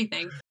be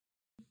everything.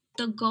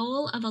 The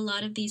goal of a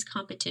lot of these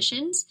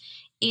competitions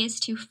is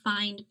to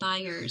find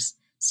buyers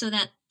so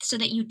that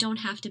you don't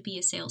have to be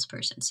a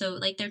salesperson. So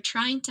like they're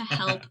trying to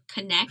help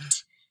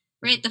connect,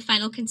 right, the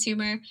final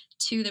consumer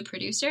to the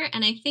producer.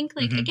 And I think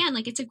like, again,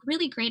 like it's a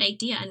really great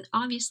idea, and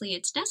obviously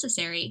it's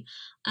necessary,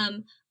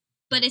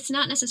 but it's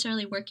not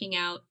necessarily working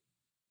out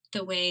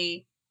the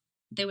way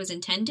that was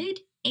intended.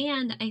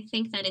 And I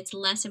think that it's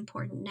less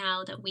important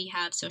now that we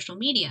have social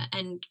media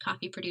and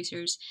coffee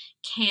producers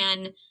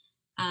can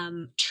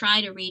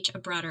try to reach a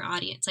broader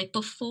audience. Like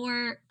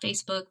before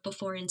Facebook,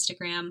 before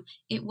Instagram,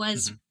 it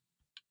was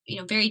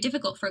very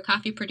difficult for a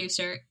coffee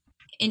producer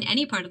in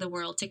any part of the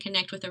world to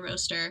connect with a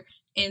roaster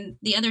in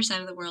the other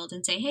side of the world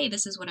and say, hey,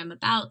 this is what I'm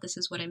about, this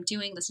is what I'm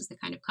doing, this is the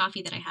kind of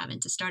coffee that I have,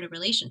 and to start a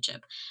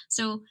relationship.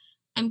 So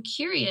I'm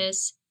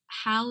curious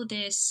how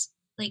this,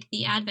 like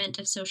the advent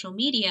of social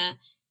media,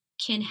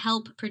 can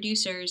help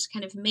producers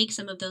kind of make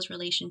some of those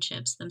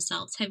relationships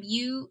themselves. How do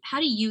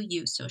you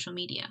use social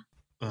media?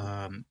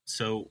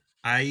 So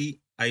I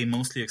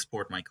mostly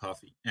export my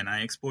coffee, and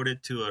I export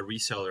it to a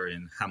reseller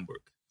in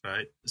Hamburg,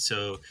 right?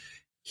 So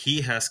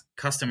he has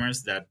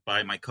customers that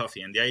buy my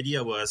coffee, and the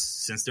idea was,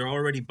 since they're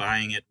already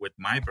buying it with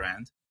my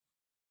brand,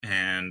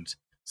 and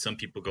some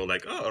people go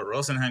like, oh,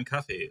 Rosenheim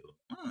coffee,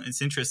 oh,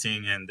 it's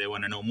interesting, and they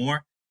want to know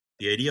more.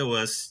 The idea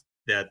was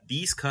that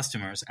these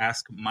customers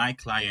ask my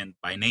client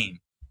by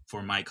name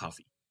for my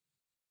coffee,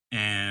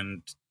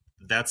 and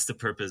that's the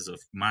purpose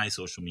of my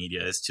social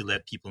media, is to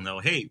let people know,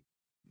 hey,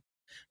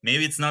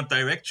 maybe it's not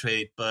direct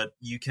trade, but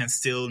you can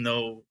still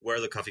know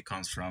where the coffee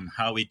comes from,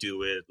 how we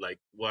do it, like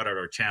what are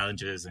our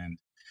challenges, and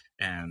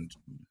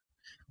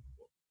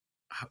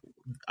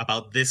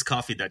about this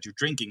coffee that you're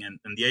drinking. And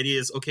the idea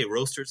is, okay,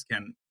 roasters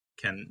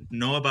can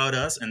know about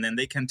us, and then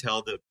they can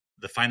tell the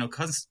final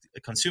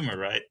consumer,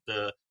 right?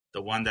 The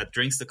one that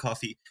drinks the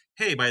coffee,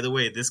 hey, by the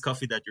way, this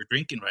coffee that you're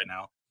drinking right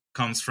now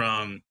comes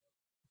from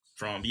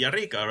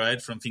Villarrica,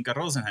 right? From Finca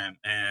Rosenheim.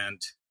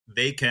 And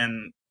they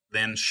can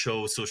then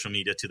show social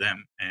media to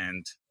them,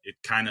 and it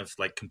kind of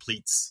like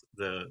completes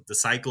the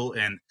cycle,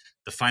 and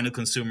the final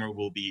consumer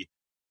will be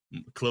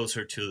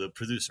closer to the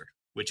producer,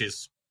 which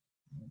is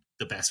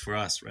the best for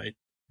us, right?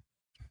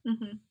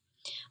 Mm-hmm.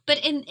 But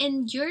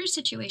in your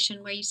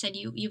situation where you said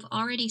you've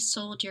already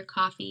sold your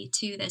coffee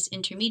to this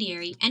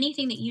intermediary,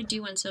 anything that you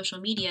do on social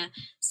media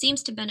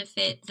seems to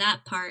benefit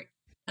that part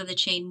of the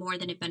chain more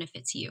than it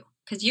benefits you,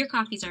 because your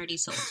coffee's already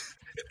sold.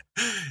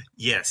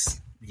 Yes,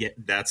 yeah,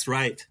 that's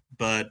right.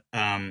 But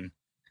I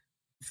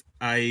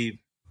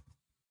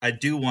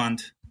do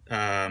want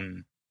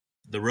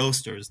the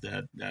roasters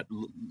that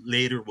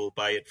later will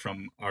buy it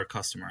from our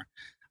customer.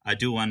 I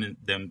do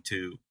want them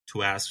to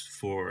ask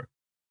for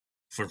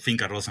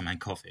Finca Rosenheim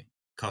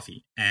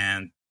coffee,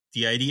 and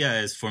the idea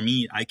is, for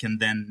me, I can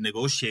then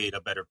negotiate a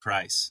better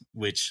price,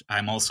 which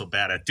I'm also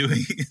bad at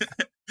doing.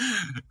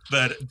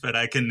 but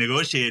I can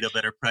negotiate a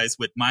better price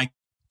with my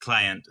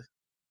client,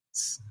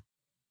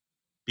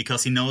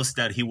 because he knows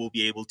that he will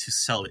be able to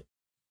sell it.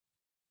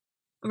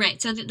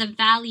 Right. So the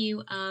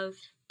value add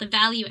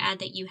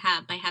that you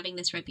have by having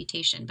this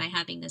reputation, by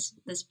having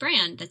this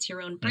brand that's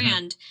your own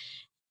brand,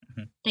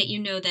 that you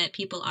know that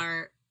people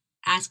are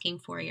asking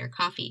for your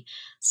coffee.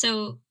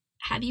 So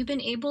have you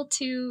been able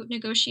to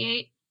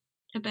negotiate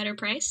a better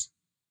price?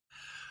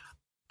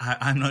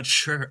 I'm not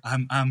sure.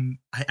 I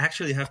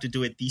actually have to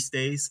do it these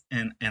days,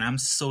 and I'm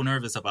so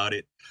nervous about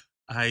it.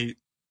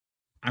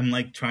 I'm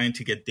like trying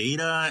to get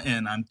data,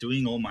 and I'm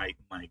doing all my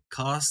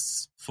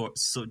costs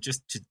so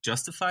just to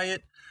justify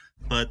it.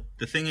 But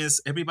the thing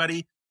is,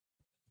 everybody,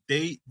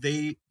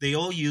 they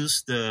all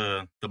use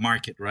the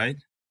market, right?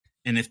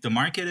 And if the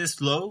market is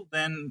low,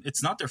 then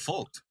it's not their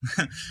fault.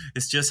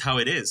 It's just how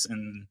it is.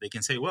 And they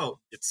can say,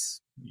 well,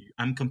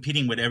 I'm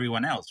competing with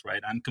everyone else,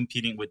 right? I'm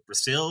competing with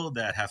Brazil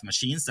that have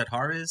machines that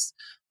harvest.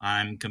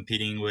 I'm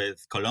competing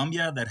with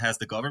Colombia that has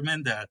the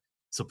government that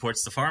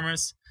supports the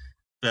farmers.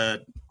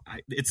 But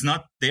it's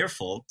not their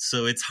fault.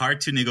 So it's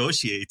hard to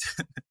negotiate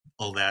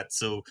all that.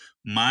 So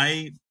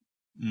my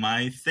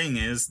thing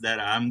is that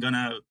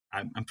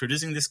I'm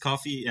producing this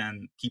coffee,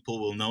 and people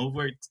will know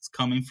where it's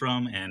coming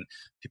from, and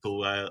people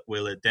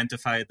will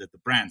identify the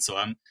brand. So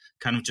I'm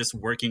kind of just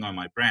working on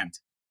my brand.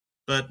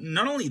 But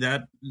not only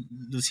that,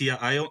 Lucia,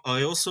 I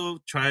also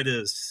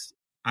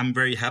I'm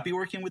very happy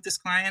working with this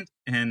client,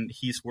 and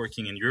he's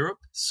working in Europe.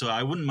 So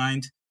I wouldn't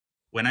mind,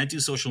 when I do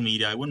social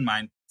media, I wouldn't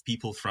mind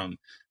people from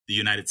the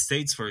United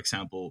States, for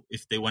example,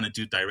 if they want to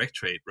do direct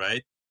trade,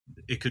 right?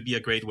 It could be a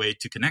great way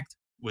to connect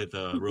with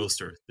a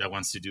roaster that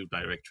wants to do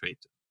direct trade,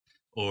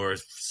 or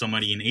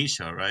somebody in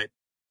Asia, right?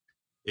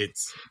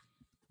 it's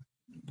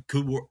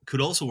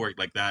could also work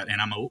like that,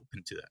 and I'm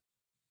open to that.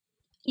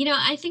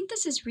 I think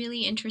this is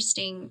really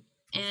interesting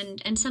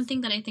and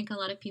something that I think a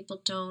lot of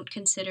people don't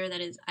consider that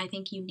is, I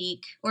think,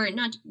 unique, or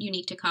not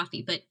unique to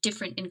coffee, but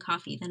different in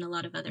coffee than a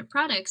lot of other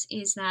products,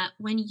 is that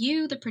when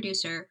you, the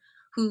producer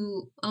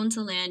who owns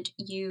the land,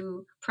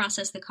 you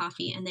process the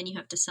coffee and then you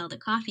have to sell the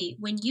coffee.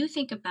 When you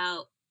think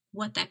about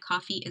what that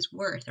coffee is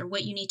worth or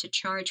what you need to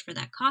charge for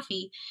that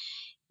coffee,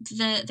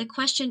 the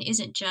question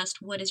isn't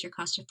just what is your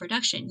cost of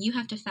production. You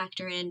have to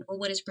factor in, well,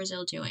 what is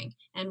Brazil doing,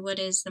 and what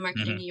is the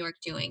market in Mm-hmm. New York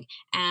doing,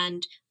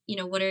 and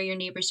what are your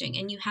neighbors doing,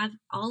 and you have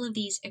all of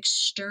these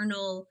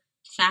external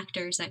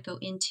factors that go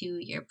into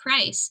your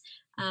price.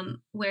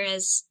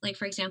 Whereas, like,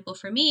 for example,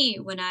 for me,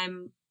 when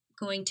I'm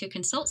going to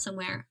consult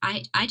somewhere,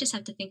 I just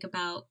have to think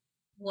about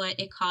what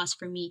it costs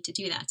for me to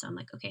do that. So I'm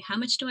like, okay, how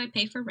much do I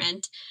pay for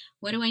rent?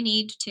 What do I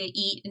need to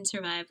eat and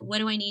survive? What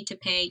do I need to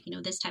pay,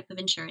 this type of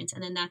insurance?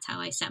 And then that's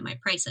how I set my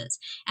prices.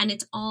 And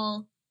it's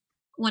all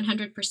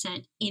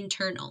 100%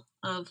 internal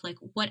of like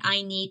what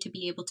I need to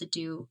be able to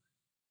do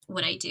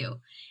what I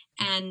do.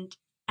 And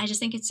I just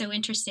think it's so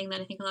interesting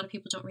that I think a lot of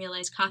people don't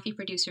realize coffee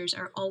producers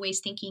are always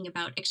thinking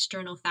about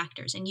external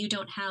factors, and you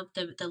don't have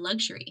the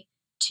luxury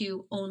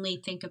to only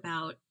think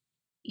about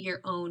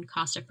your own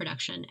cost of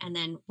production and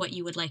then what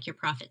you would like your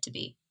profit to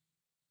be.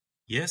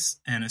 Yes,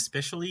 and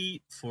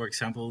especially, for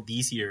example,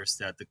 these years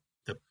that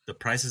the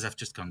prices have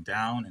just gone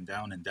down and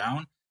down and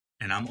down,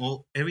 and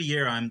every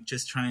year I'm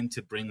just trying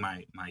to bring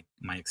my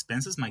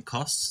expenses, my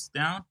costs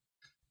down,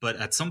 but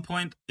at some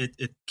point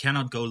it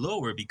cannot go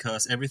lower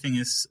because everything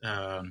is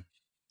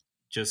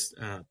just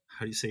how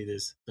do you say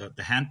this,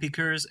 the hand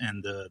pickers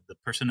and the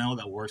personnel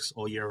that works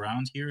all year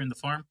round here in the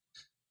farm.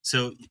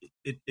 So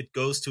it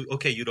goes to,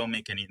 okay, you don't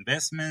make any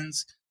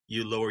investments,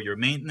 you lower your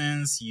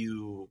maintenance,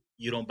 you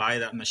don't buy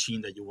that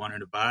machine that you wanted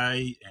to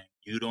buy, and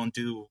you don't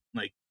do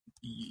like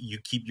you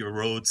keep your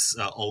roads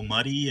all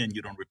muddy and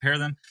you don't repair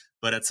them.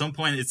 But at some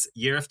point it's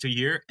year after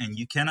year, and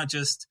you cannot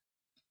just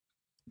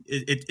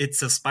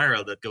it's a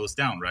spiral that goes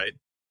down, right?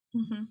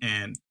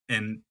 Mm-hmm.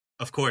 And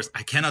of course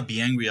I cannot be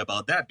angry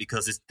about that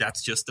because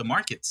that's just the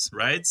markets,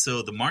 right?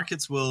 So the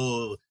markets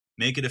will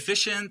make it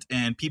efficient,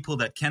 and people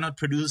that cannot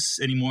produce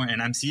anymore,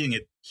 and I'm seeing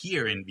it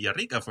here in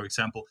Villarrica, for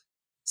example,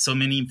 so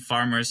many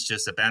farmers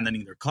just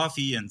abandoning their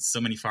coffee, and so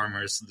many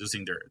farmers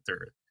losing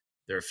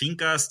their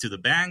fincas to the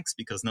banks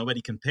because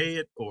nobody can pay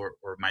it, or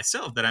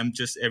myself, that I'm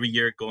just every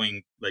year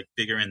going like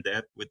bigger in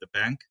debt with the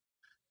bank.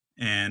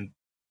 And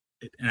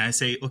I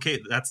say, okay,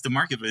 that's the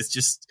market, but it's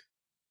just,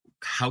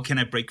 how can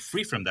I break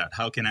free from that?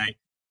 How can I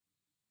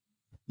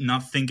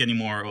not think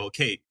anymore,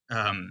 okay,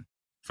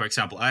 for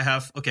example, I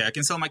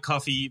can sell my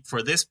coffee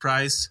for this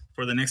price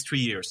for the next 3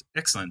 years.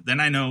 Excellent. Then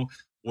I know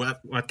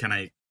what can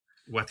I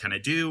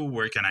do?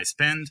 Where can I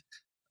spend?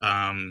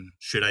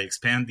 Should I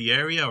expand the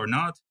area or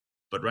not?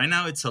 But right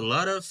now it's a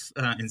lot of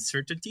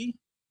uncertainty,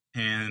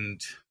 and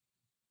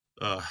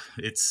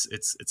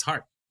it's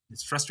hard.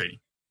 It's frustrating.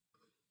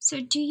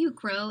 So, do you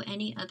grow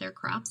any other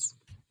crops?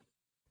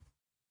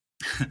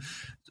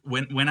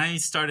 When I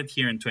started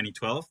here in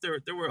 2012,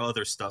 there were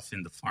other stuff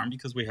in the farm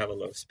because we have a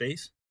lot of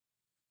space.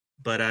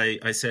 But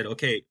I said,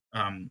 okay,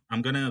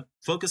 I'm gonna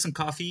focus on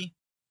coffee,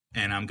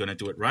 and I'm gonna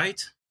do it right.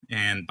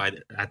 And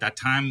at that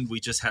time, we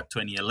just had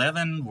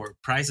 2011, where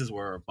prices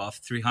were above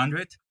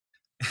 300.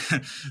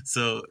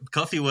 So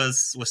coffee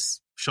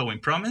was showing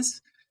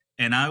promise,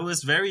 and I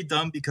was very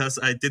dumb because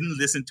I didn't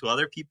listen to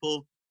other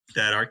people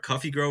that are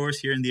coffee growers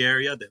here in the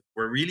area that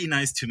were really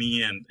nice to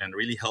me and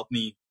really helped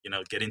me,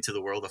 get into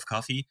the world of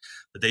coffee.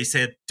 But they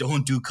said,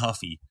 don't do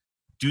coffee,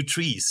 do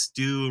trees,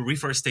 do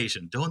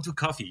reforestation, don't do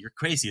coffee. You're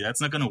crazy.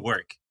 That's not going to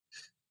work.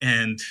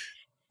 And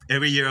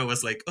every year I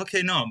was like,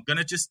 okay, no, I'm going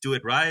to just do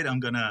it right. I'm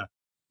going to,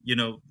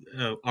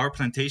 our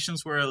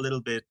plantations were a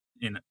little bit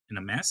in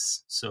a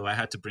mess, so I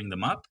had to bring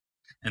them up.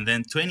 And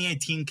then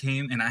 2018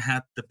 came, and I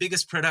had the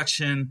biggest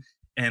production,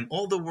 and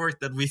all the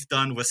work that we've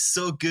done was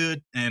so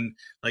good. And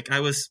like, I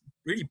was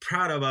really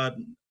proud about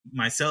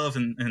myself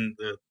and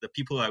the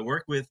people I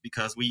work with,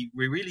 because we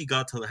really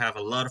got to have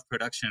a lot of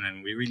production,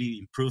 and we really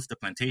improved the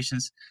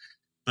plantations.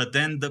 But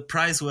then the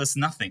price was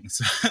nothing.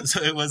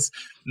 So it was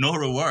no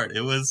reward.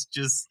 It was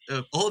just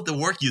all the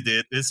work you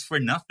did is for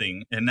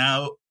nothing. And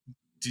now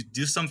to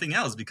do something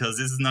else, because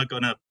this is not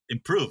going to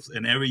improve.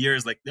 And every year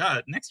is like,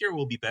 next year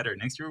will be better.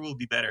 Next year will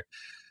be better.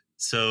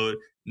 So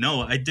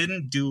no, I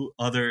didn't do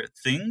other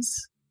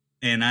things,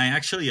 and I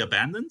actually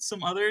abandoned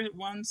some other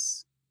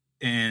ones.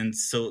 And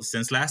so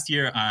since last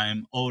year,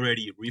 I'm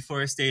already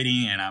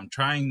reforestating, and I'm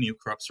trying new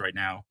crops right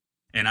now.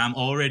 And I'm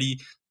already,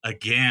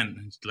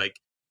 again, like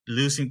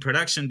losing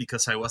production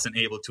because I wasn't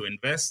able to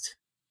invest.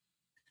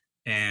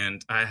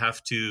 And I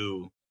have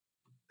to,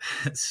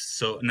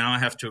 so now I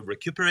have to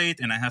recuperate,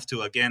 and I have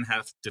to, again,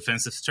 have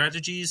defensive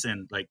strategies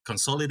and like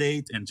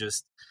consolidate, and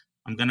just,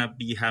 I'm going to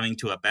be having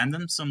to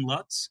abandon some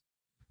lots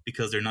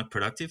because they're not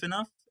productive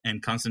enough,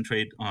 and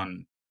concentrate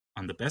on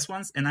the best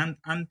ones. And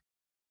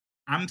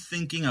I'm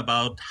thinking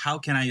about how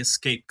can I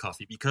escape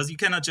coffee, because you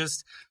cannot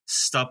just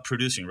stop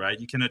producing, right?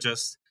 You cannot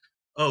just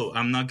oh,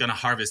 I'm not gonna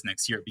harvest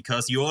next year,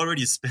 because you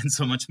already spent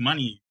so much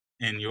money,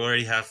 and you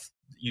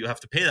have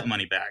to pay that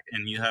money back,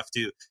 and you have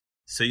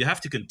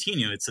to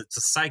continue. It's a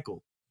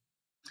cycle.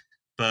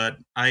 But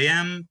I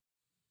am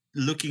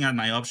looking at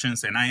my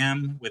options, and I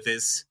am with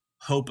this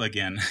hope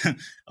again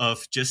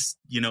of just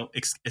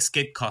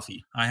escape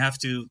coffee. I have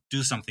to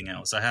do something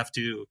else. I have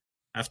to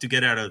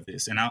get out of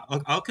this, and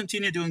I'll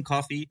continue doing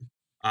coffee.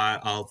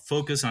 I'll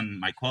focus on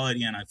my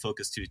quality, and I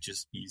focus to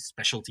just be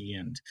specialty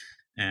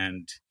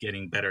and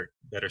getting better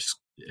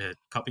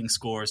cupping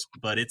scores.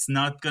 But it's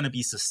not going to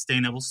be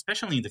sustainable,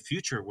 especially in the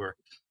future, where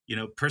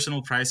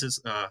personal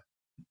prices. How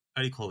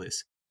do you call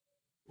this?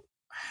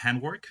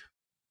 Handwork,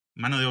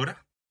 mano de obra.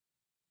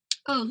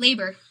 Oh,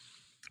 labor.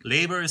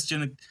 Labor is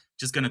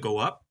just gonna go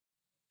up,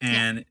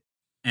 and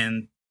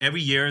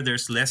every year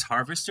there's less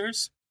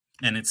harvesters,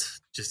 and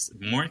it's just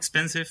more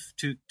expensive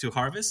to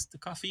harvest the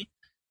coffee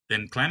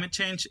than climate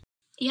change.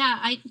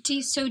 Yeah,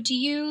 do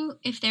you,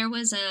 if there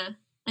was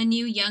a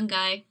new young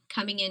guy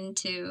coming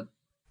into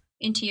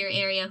your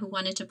area who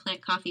wanted to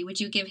plant coffee, would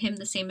you give him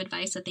the same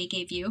advice that they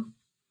gave you?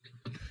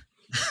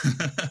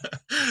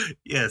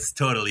 Yes,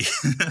 totally.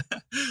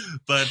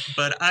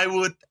 but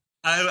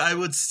I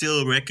would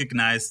still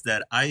recognize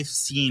that I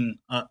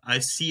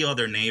see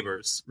other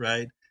neighbors,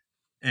 right?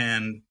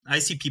 And I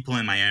see people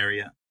in my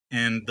area,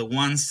 and the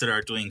ones that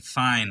are doing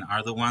fine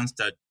are the ones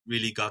that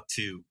really got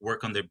to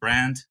work on their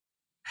brand,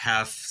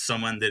 have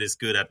someone that is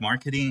good at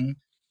marketing,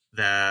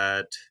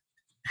 that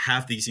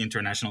have these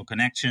international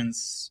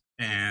connections.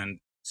 And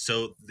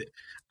so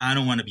I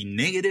don't want to be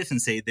negative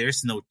and say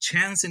there's no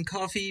chance in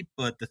coffee,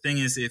 but the thing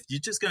is, if you're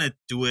just going to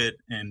do it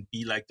and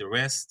be like the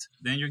rest,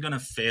 then you're going to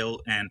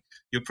fail, and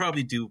you'll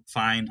probably do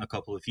fine a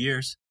couple of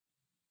years.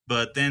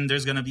 But then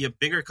there's going to be a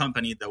bigger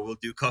company that will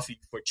do coffee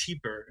for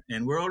cheaper.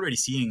 And we're already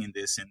seeing in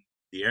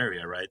the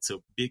area, right?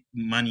 So big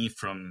money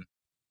from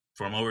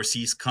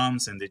overseas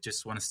comes, and they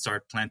just want to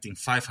start planting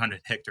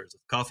 500 hectares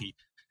of coffee.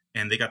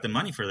 And they got the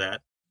money for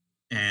that,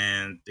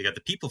 and they got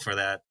the people for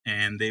that,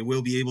 and they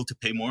will be able to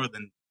pay more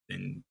than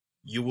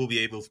you will be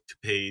able to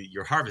pay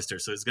your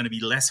harvesters. So it's going to be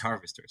less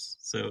harvesters.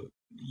 So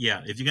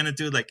yeah, if you're going to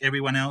do it like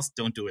everyone else,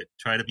 don't do it.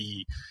 Try to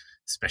be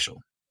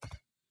special.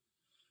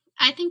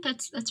 I think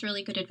that's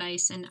really good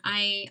advice. And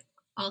I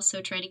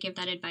also try to give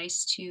that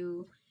advice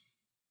to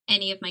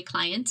any of my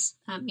clients,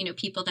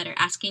 people that are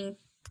asking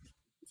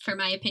for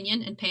my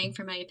opinion and paying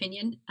for my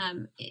opinion,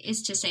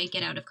 is to say,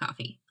 get out of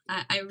coffee.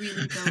 I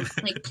really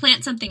don't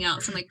plant something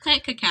else. I'm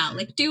plant cacao,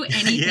 do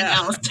anything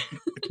else.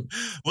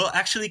 Well,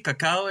 actually,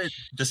 cacao,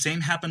 the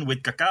same happened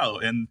with cacao.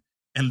 And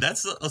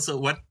that's also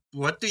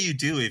what do you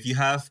do if you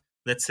have,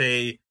 let's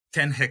say,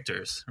 10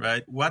 hectares,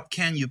 right? What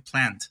can you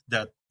plant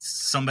that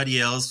somebody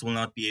else will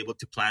not be able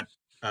to plant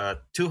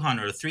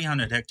 200 or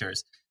 300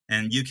 hectares?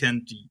 And you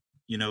can,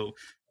 do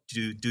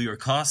your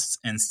costs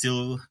and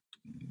still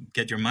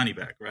get your money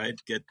back,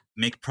 right?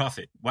 Make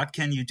profit. What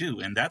can you do?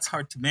 And that's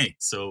hard to make.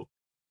 So,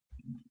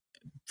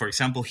 for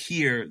example,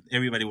 here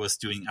everybody was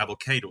doing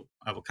avocado,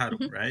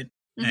 mm-hmm. right?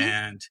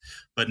 Mm-hmm.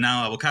 But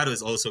now avocado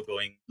is also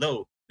going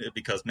low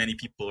because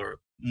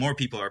more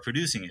people are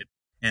producing it.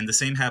 And the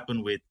same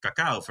happened with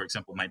cacao. For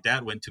example, my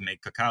dad went to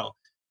make cacao,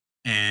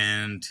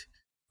 and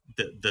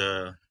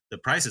the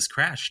prices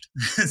crashed.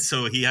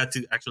 So he had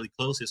to actually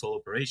close his whole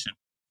operation.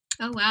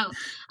 Oh, wow.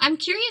 I'm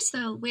curious,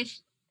 though,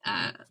 with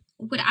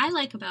what I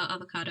like about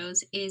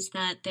avocados is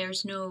that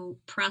there's no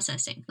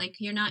processing.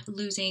 You're not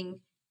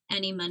losing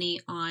any money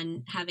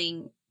on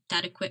having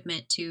that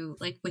equipment to,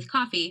 with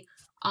coffee,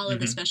 all of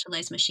mm-hmm. the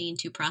specialized machine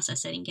to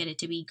process it and get it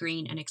to be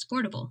green and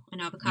exportable. An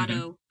avocado,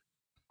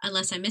 mm-hmm.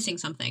 unless I'm missing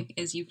something,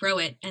 is you grow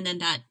it and then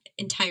that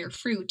entire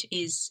fruit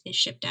is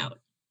shipped out.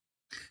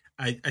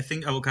 I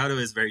think avocado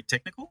is very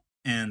technical,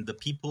 and the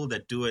people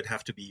that do it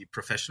have to be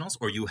professionals,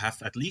 or you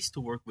have at least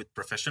to work with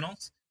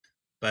professionals.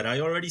 But I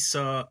already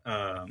saw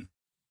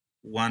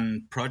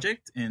one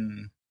project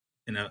in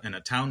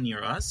a town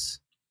near us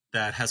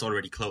that has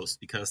already closed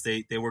because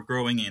they were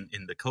growing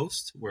in the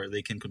coast where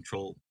they can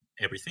control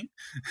everything.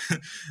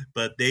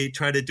 But they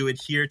try to do it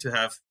here to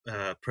have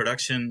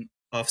production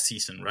off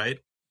season, right?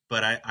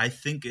 But I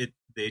think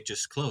they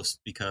just closed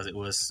because it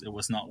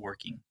was not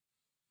working.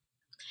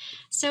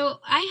 So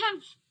I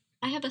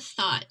have a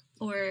thought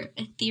or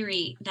a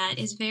theory that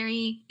is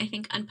very, I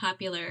think,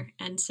 unpopular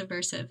and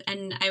subversive.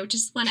 And I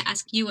just want to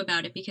ask you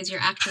about it because you're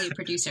actually a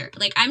producer.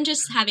 I'm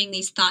just having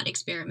these thought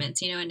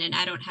experiments, and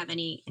I don't have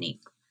any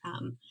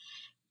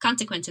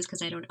consequences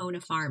because I don't own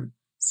a farm.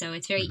 So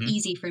it's very mm-hmm.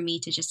 easy for me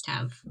to just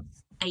have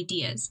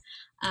ideas.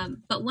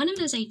 But one of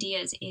those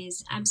ideas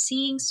is I'm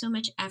seeing so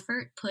much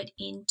effort put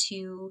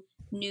into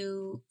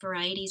new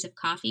varieties of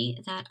coffee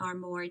that are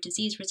more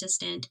disease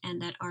resistant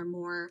and that are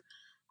more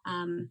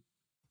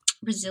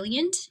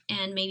resilient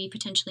and maybe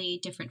potentially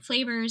different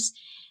flavors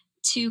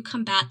to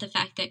combat the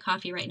fact that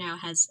coffee right now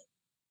has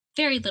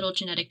very little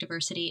genetic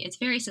diversity. It's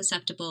very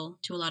susceptible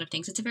to a lot of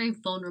things. It's a very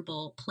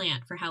vulnerable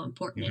plant for how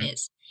important mm-hmm. it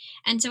is.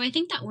 And so I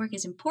think that work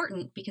is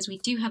important because we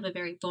do have a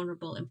very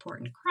vulnerable,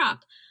 important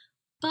crop.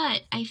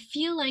 But I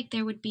feel like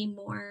there would be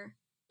more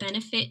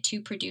benefit to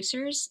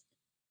producers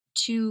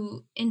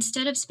to,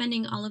 instead of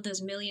spending all of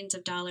those millions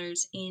of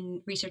dollars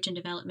in research and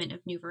development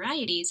of new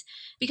varieties,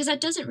 because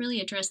that doesn't really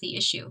address the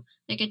issue.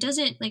 Like, it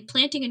doesn't, like,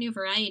 planting a new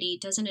variety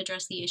doesn't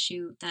address the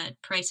issue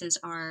that prices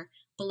are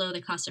below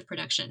the cost of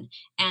production,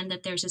 and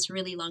that there's this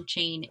really long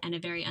chain and a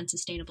very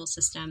unsustainable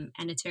system,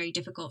 and it's very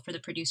difficult for the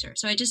producer.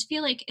 So I just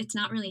feel like it's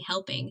not really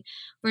helping.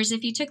 Whereas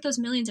if you took those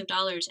millions of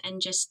dollars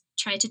and just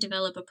tried to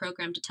develop a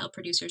program to tell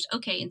producers,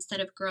 okay, instead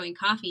of growing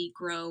coffee,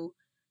 grow,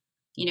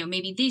 you know,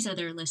 maybe these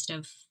other list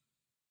of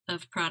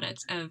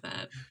products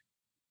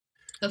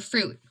of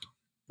fruit.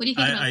 What do you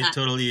think about that? I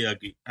totally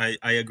agree.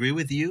 I agree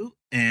with you,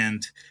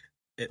 and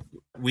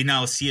we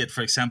now see it.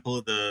 For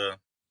example, the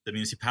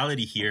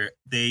municipality here,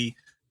 they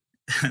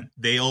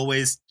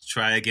always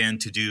try again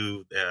to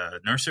do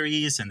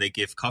nurseries, and they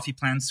give coffee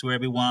plants to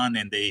everyone,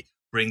 and they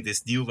bring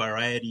this new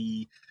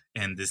variety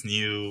and this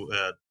new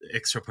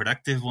extra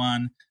productive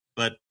one.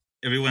 But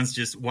everyone's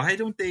just, why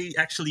don't they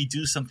actually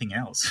do something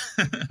else?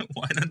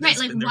 Why don't right,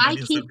 like, why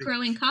keep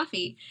growing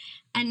coffee?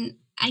 And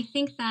I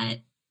think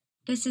that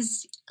this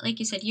is, like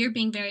you said, you're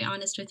being very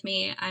honest with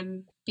me.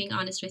 I'm being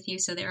honest with you.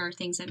 So there are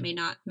things that may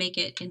not make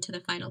it into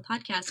the final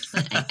podcast.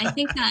 But I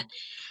think that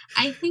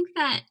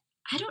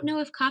I don't know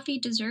if coffee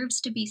deserves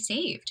to be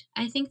saved.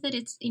 I think that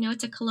it's, you know,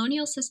 it's a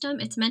colonial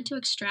system. It's meant to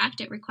extract.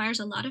 It requires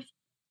a lot of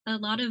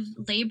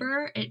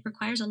labor. It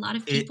requires a lot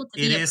of people to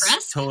be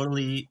oppressed.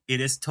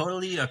 It is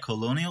totally a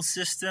colonial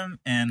system.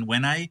 And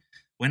when I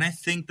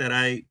think that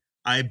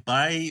I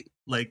buy,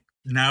 like,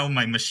 now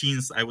my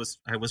machines, I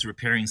was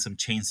repairing some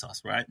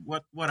chainsaws, right?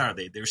 What are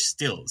they? They're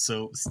Stihl.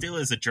 So Stihl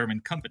is a German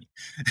company.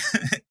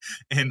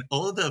 And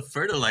all the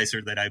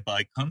fertilizer that I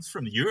buy comes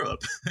from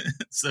Europe.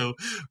 So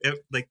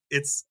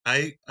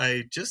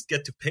I just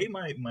get to pay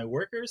my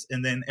workers,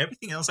 and then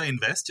everything else I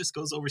invest just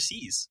goes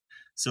overseas.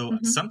 So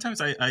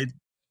sometimes I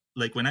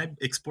like, when I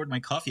export my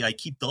coffee, I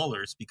keep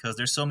dollars because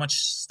there's so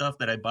much stuff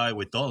that I buy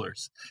with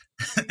dollars.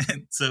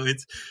 And so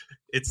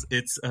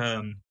it's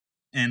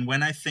and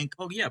when I think,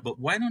 oh yeah, but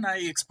why don't I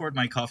export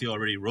my coffee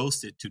already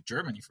roasted to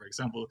Germany, for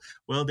example?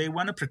 Well, they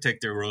want to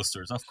protect their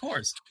roasters, of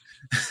course.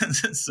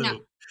 So no.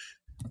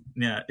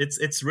 Yeah,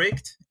 it's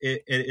rigged.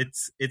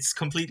 It's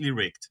completely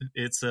rigged.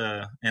 It's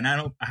and I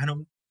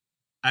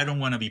don't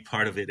want to be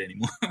part of it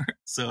anymore.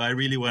 So I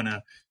really want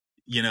to,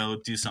 you know,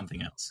 do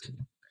something else.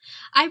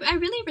 I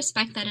really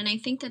respect that, and I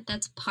think that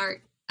that's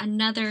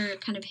another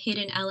kind of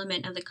hidden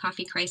element of the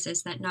coffee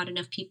crisis that not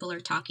enough people are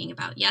talking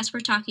about. Yes,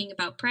 we're talking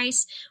about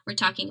price, we're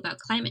talking about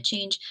climate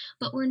change,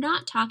 but we're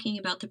not talking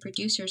about the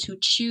producers who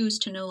choose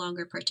to no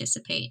longer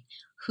participate,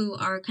 who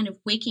are kind of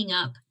waking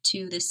up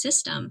to the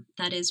system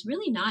that is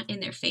really not in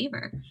their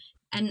favor.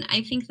 And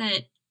I think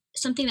that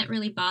something that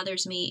really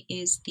bothers me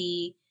is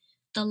the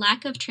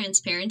lack of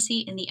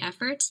transparency in the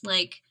efforts.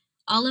 Like,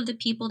 all of the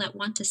people that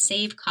want to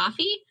save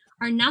coffee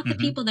are not the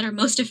people that are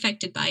most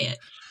affected by it.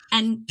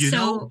 And you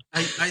know,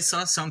 I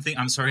saw something.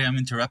 I'm sorry, I'm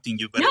interrupting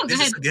you, but no,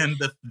 this is again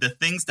the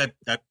things that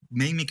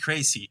made me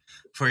crazy.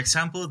 For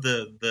example,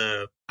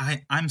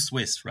 I'm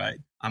Swiss, right?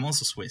 I'm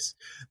also Swiss,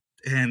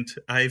 and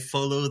I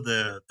follow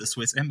the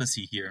Swiss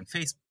embassy here on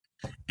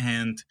Facebook.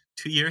 And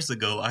 2 years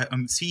ago,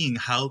 I'm seeing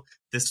how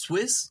the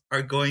Swiss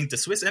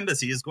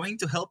embassy is going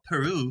to help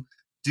Peru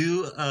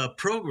do a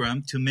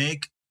program to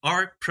make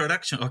our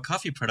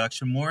coffee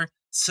production more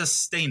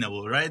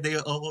sustainable, right? They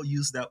all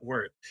use that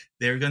word.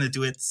 They're going to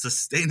do it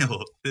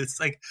sustainable. It's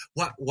like,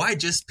 why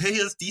just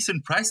pay us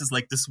decent prices?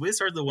 Like, the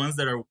Swiss are the ones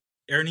that are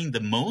earning the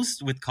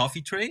most with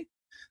coffee trade.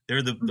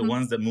 They're the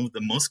ones that move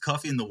the most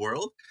coffee in the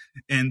world.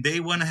 And they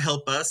want to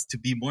help us to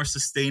be more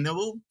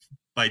sustainable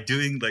by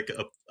doing like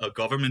a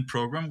government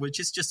program, which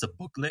is just a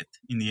booklet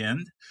in the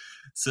end.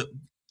 So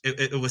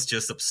it was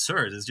just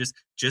absurd. It's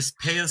just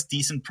pay us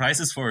decent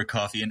prices for our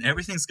coffee and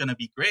everything's going to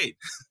be great.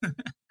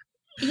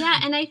 Yeah,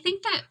 and I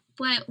think that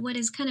what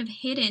is kind of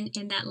hidden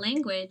in that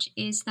language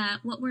is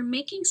that what we're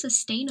making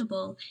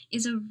sustainable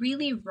is a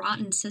really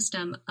rotten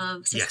system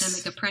of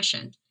systemic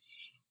oppression.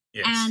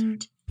 Yes.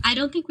 And I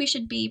don't think we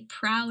should be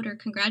proud or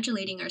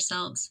congratulating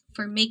ourselves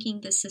for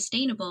making this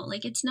sustainable.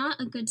 Like, it's not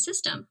a good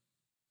system.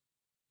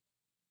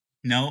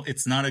 No,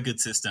 it's not a good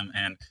system.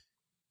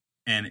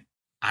 And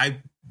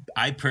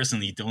I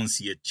personally don't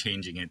see it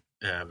changing it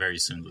very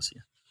soon, Lucia.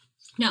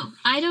 No,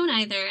 I don't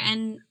either.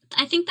 And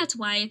I think that's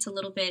why it's a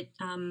little bit,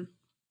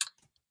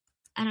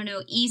 I don't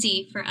know,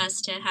 easy for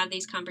us to have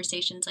these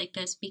conversations like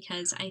this,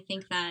 because I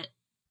think that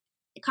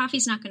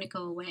coffee's not going to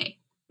go away,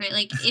 right?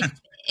 Like,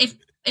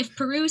 if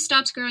Peru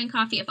stops growing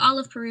coffee, if all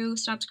of Peru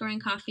stops growing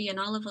coffee, and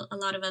a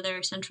lot of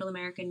other Central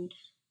American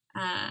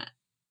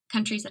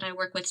countries that I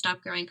work with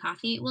stop growing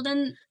coffee, well,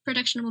 then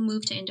production will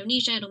move to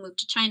Indonesia, it'll move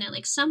to China.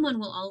 Like, someone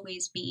will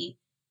always be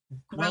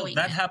growing. Well,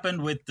 that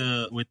happened with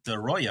the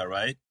Roya,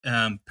 right?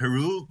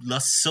 Peru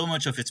lost so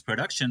much of its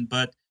production,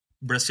 but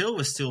Brazil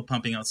was still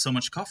pumping out so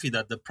much coffee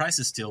that the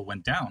prices still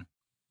went down.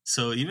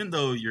 So even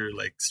though you're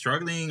like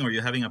struggling or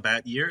you're having a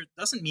bad year, it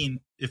doesn't mean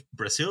if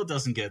Brazil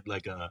doesn't get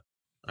like a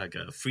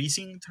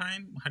freezing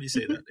time, how do you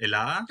say that?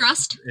 Helada?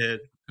 Frost.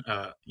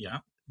 Yeah.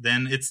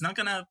 Then it's not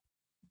gonna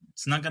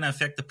it's not going to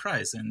affect the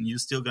price, and you're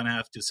still going to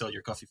have to sell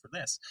your coffee for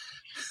less.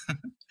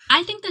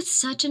 I think that's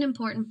such an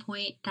important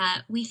point,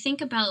 that we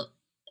think about,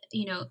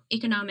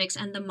 economics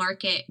and the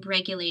market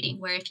regulating,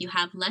 where if you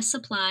have less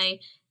supply,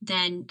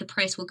 then the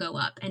price will go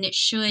up, and it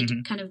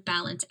should kind of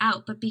balance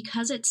out. But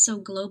because it's so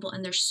global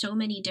and there's so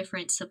many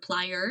different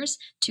suppliers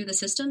to the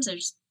systems,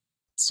 there's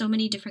so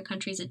many different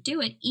countries that do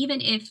it, even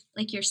if,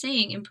 like you're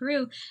saying, in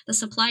Peru, the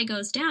supply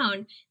goes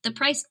down, the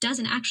price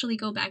doesn't actually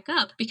go back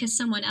up because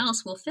someone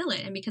else will fill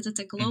it, and because it's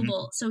a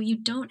global, so you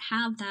don't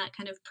have that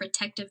kind of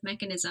protective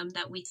mechanism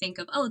that we think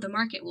of, oh, the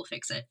market will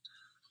fix it.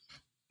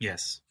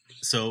 Yes.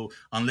 So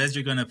unless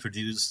you're going to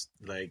produce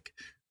like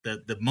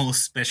the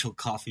most special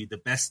coffee, the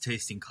best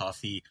tasting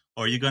coffee,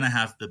 or you're going to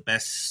have the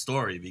best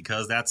story,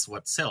 because that's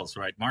what sells,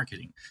 right?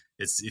 Marketing.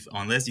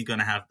 Unless you're going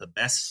to have the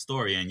best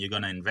story and you're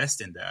going to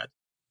invest in that,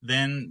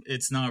 then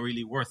it's not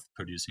really worth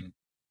producing.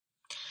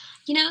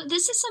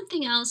 This is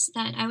something else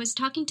that I was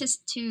talking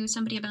to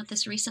somebody about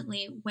this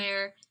recently,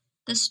 where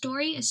the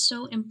story is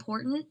so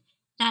important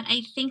that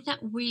I think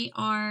that we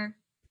are,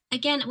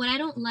 again, what I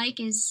don't like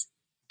is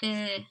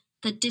the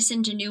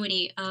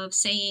disingenuity of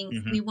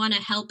saying we want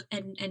to help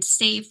and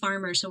save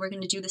farmers, so we're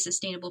going to do the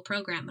sustainable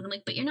program. And I'm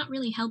like, but you're not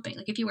really helping.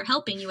 Like, if you were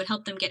helping, you would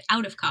help them get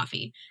out of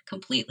coffee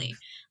completely.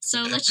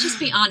 So let's just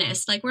be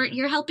honest. Like,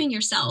 you're helping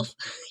yourself.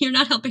 You're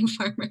not helping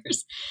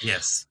farmers.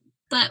 Yes.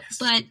 But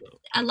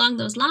along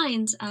those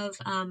lines of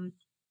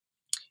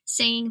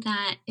saying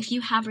that if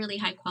you have really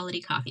high quality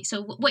coffee,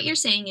 so what you're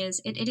saying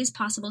is it is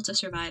possible to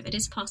survive. It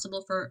is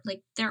possible for,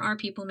 like, there are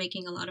people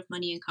making a lot of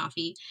money in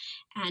coffee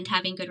and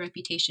having good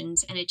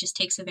reputations, and it just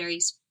takes a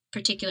very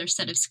particular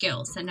set of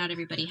skills that not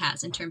everybody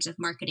has in terms of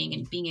marketing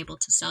and being able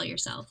to sell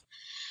yourself.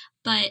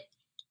 But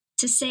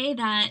to say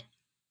that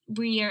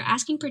we are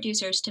asking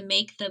producers to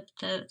make the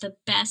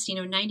best,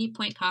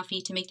 90-point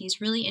coffee, to make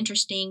these really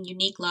interesting,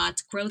 unique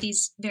lots, grow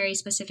these very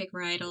specific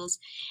varietals.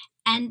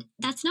 And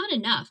that's not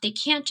enough. They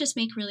can't just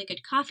make really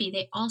good coffee.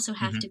 They also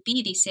have to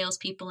be these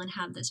salespeople and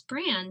have this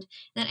brand,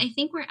 that I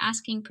think we're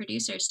asking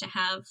producers to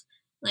have,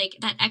 like,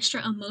 that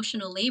extra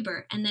emotional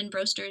labor. And then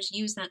roasters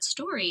use that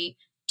story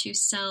to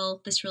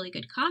sell this really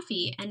good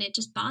coffee. And it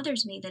just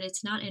bothers me that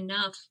it's not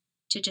enough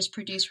to just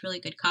produce really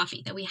good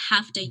coffee, that we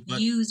have to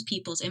use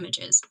people's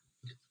images.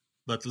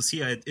 But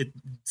Lucia,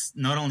 it's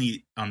not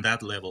only on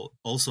that level,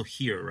 also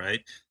here,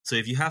 right? So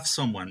if you have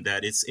someone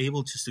that is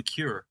able to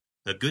secure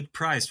a good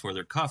price for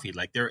their coffee,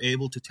 like they're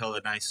able to tell a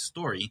nice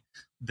story,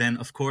 then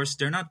of course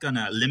they're not going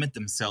to limit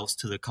themselves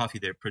to the coffee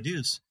they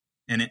produce.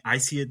 And I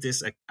see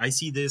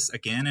this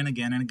again and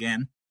again and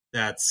again,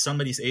 that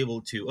somebody's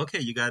able to, okay,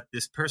 you got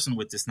this person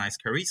with this nice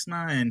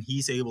charisma, and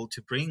he's able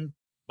to bring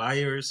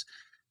buyers,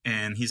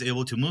 and he's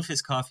able to move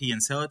his coffee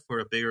and sell it for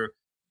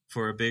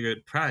a bigger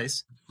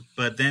price.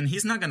 But then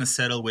he's not going to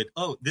settle with,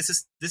 oh, this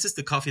is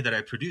the coffee that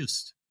I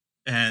produced.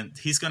 And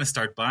he's going to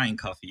start buying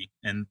coffee.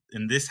 And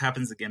this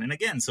happens again and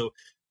again. So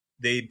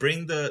they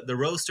bring the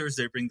roasters,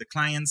 they bring the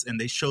clients, and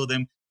they show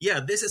them, yeah,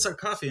 this is our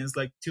coffee. And it's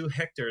like 2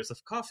 hectares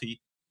of coffee.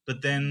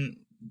 But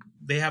then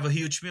they have a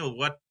huge meal.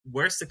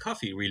 Where's the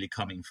coffee really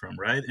coming from,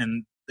 right?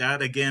 And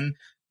that, again,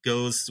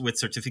 goes with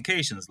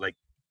certifications. Like,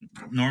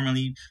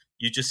 normally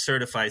you just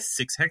certify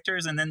 6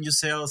 hectares, and then you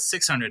sell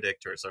 600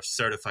 hectares of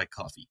certified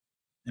coffee.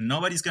 And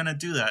nobody's going to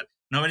do that.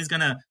 Nobody's going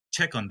to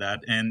check on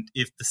that. And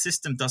if the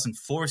system doesn't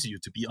force you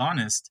to be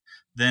honest,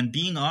 then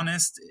being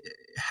honest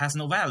has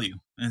no value.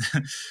 And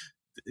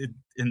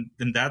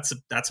that's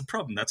a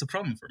problem. That's a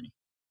problem for me.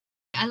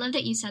 I love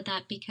that you said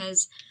that,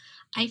 because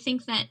I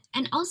think that,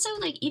 and also,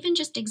 like, even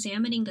just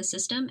examining the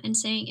system and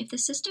saying, if the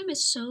system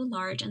is so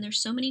large and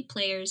there's so many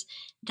players,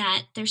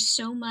 that there's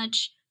so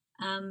much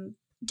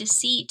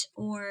deceit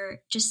or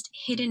just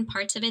hidden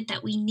parts of it,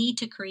 that we need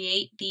to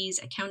create these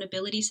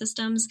accountability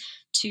systems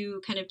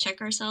to kind of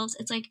check ourselves.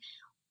 It's like,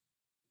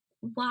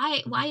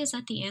 why is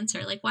that the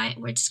answer? Like, why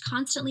we're just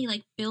constantly,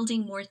 like,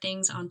 building more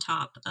things on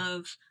top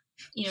of,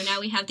 now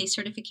we have these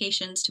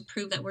certifications to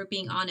prove that we're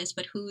being honest,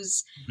 but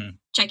who's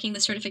checking the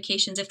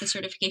certifications if the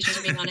certifications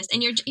are being honest?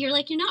 And you're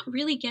not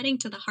really getting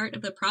to the heart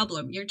of the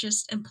problem. You're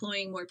just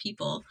employing more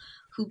people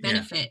who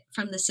benefit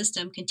from the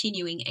system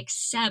continuing,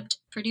 except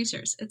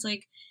producers. It's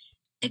like,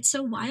 it's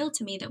so wild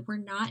to me that we're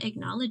not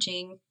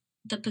acknowledging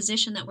the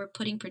position that we're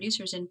putting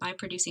producers in by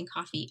producing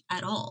coffee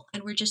at all.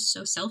 And we're just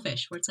so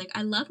selfish, where it's like,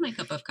 I love my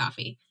cup of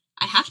coffee.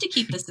 I have to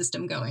keep the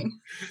system going.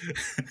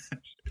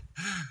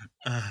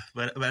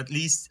 But at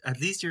least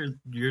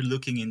you're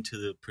looking into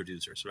the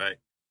producers, right?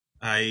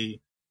 I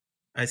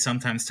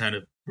sometimes try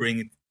to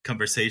bring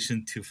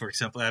conversation to, for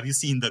example, have you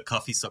seen the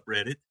coffee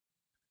subreddit?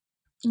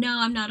 No,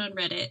 I'm not on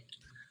Reddit.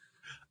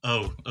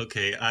 Oh,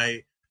 okay.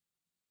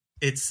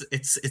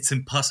 It's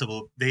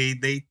impossible. They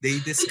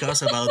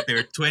discuss about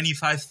their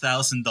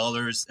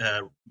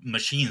 $25,000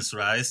 machines,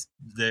 right?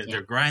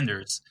 Their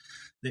grinders,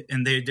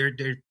 and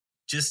they're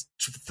just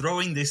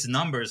throwing these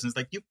numbers. And it's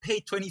like, you pay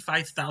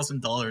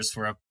 $25,000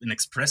 for an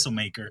espresso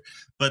maker,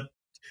 but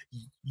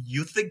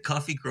you think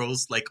coffee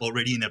grows, like,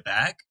 already in a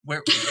bag?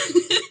 Where?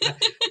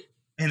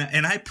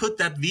 and I put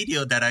that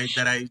video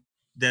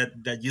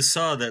that you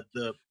saw, that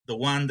the the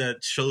one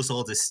that shows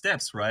all the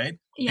steps, right?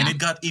 Yeah. And it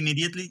got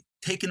immediately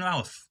taken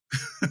off.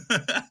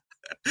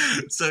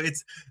 So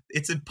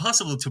it's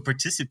impossible to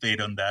participate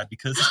on that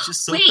because it's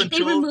just so Wait,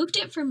 controlled. they removed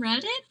it from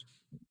Reddit?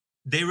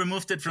 They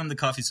removed it from the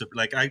coffee sub.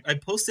 Like I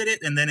posted it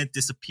and then it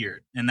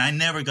disappeared, and I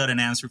never got an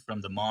answer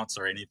from the mods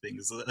or anything.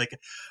 So like,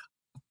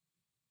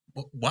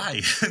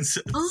 why?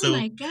 Oh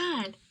my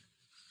god!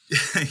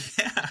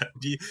 Yeah,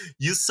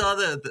 you saw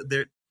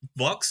their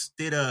Vox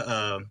did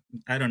a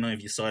I don't know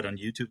if you saw it on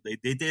YouTube.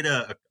 They did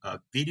a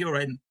video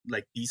right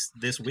like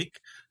this week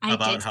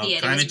about how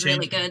climate change.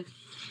 Really good.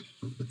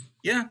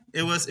 Yeah,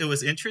 it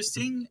was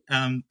interesting.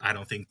 I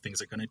don't think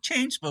things are going to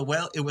change, but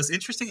well, it was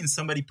interesting. And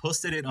somebody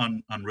posted it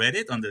on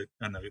Reddit, on the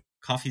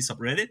coffee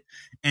subreddit,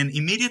 and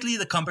immediately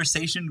the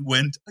conversation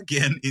went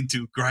again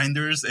into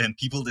grinders and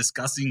people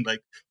discussing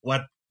like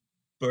what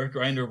bird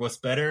grinder was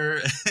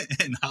better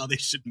and how they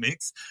should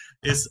mix.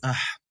 It's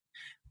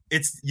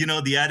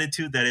the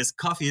attitude that is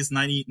coffee is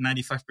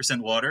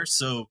 95% water,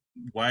 so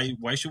why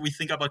should we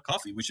think about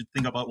coffee? We should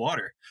think about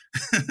water.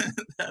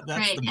 That's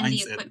right, the mindset. And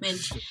the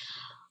equipment.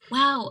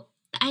 Wow,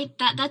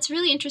 that's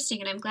really interesting,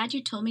 and I'm glad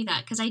you told me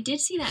that because I did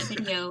see that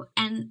video,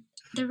 and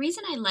the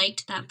reason I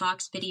liked that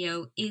Vox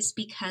video is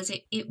because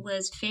it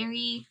was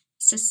very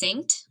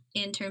succinct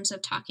in terms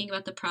of talking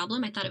about the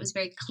problem. I thought it was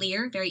very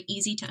clear, very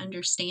easy to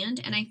understand,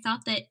 and I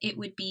thought that it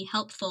would be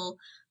helpful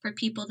for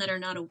people that are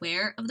not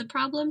aware of the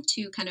problem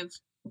to kind of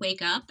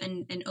wake up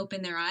and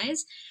open their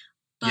eyes.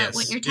 But yes,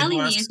 what you're telling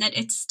me is that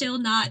it's still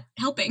not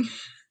helping.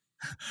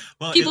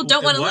 Well, people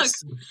don't want to look.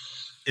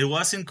 It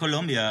was in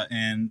Colombia,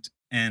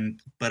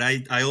 but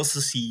I also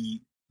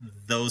see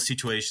those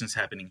situations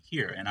happening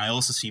here, and I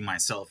also see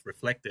myself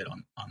reflected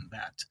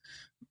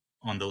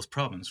on those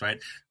problems,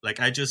 right? Like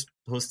I just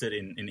posted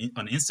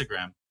on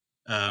Instagram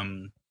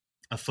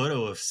a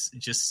photo of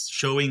just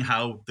showing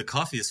how the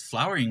coffee is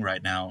flowering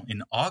right now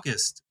in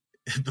August.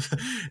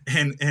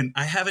 and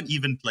I haven't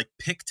even like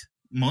picked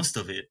most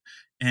of it,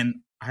 and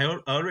I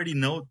already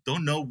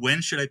don't know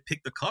when should I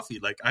pick the coffee.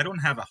 Like I don't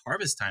have a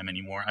harvest time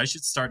anymore. I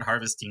should start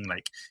harvesting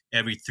like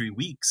every 3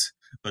 weeks,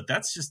 but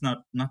that's just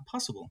not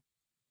possible.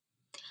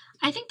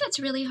 I think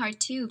that's really hard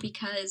too,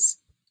 because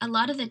a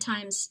lot of the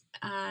times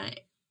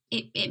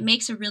it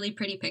makes a really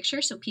pretty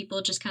picture, so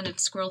people just kind of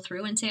scroll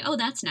through and say, oh,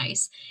 that's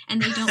nice,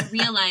 and they don't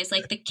realize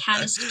like the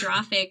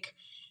catastrophic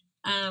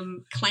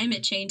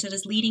climate change that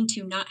is leading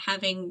to not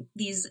having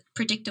these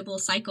predictable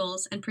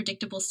cycles and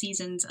predictable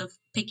seasons of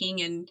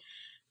picking and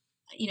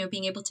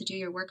being able to do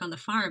your work on the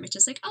farm. It's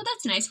just like, oh,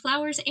 that's nice,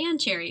 flowers and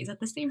cherries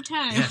at the same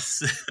time.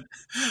 Yes.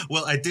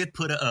 Well, I did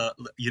put a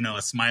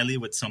smiley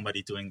with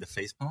somebody doing the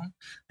facepalm,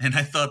 and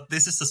I thought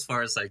this is as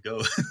far as I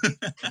go.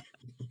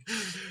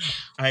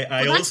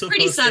 I also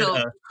pretty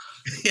subtle.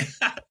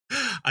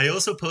 I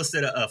also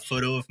posted a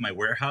photo of my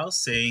warehouse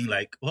saying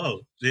like,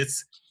 whoa,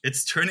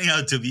 it's turning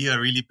out to be a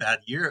really bad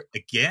year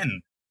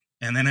again.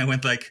 And then I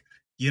went like,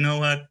 you know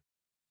what?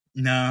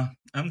 No,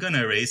 I'm going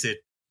to erase it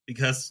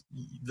because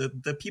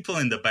the people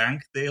in the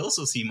bank, they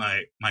also see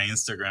my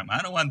Instagram.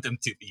 I don't want them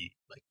to be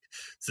like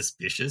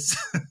suspicious.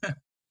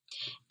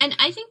 And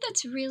I think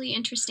that's really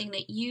interesting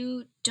that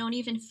you don't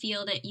even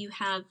feel that you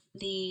have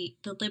the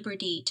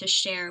liberty to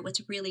share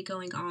what's really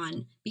going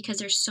on, because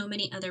there's so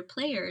many other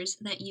players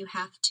that you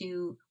have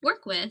to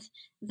work with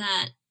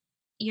that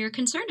you're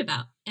concerned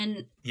about.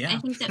 And yeah. I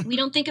think that we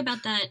don't think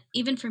about that.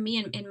 Even for me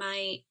in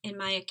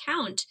my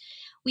account,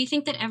 we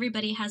think that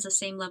everybody has the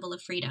same level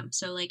of freedom.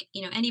 So like,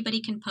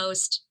 anybody can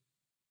post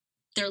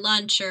their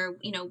lunch or,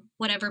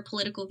 whatever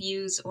political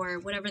views or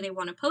whatever they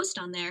want to post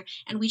on there.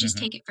 And we just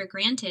take it for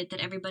granted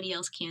that everybody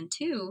else can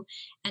too.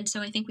 And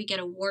so I think we get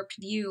a warped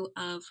view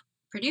of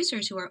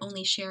producers who are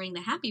only sharing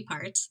the happy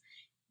parts,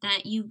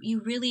 that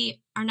you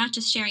really are not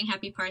just sharing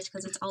happy parts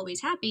because it's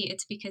always happy.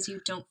 It's because you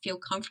don't feel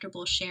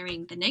comfortable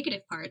sharing the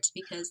negative parts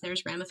because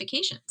there's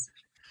ramifications.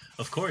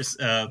 Of course,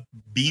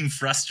 being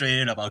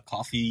frustrated about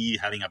coffee,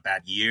 having a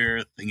bad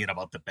year, thinking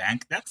about the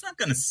bank, that's not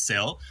going to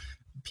sell.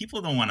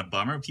 People don't want a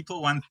bummer.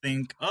 People want to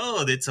think,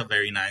 oh, it's a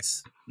very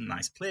nice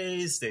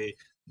place.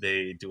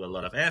 They do a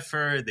lot of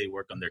effort. They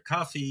work on their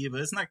coffee,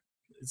 but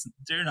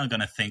they're not going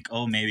to think,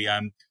 oh, maybe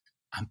I'm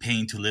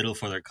paying too little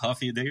for their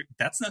coffee.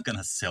 That's not going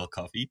to sell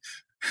coffee.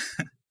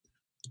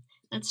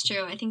 That's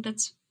true. I think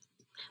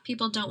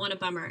people don't want a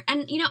bummer.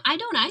 And, I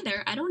don't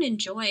either. I don't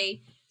enjoy,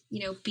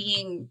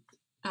 being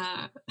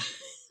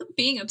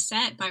being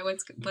upset by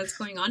what's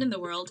going on in the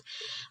world.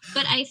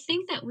 But I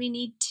think that we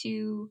need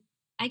to,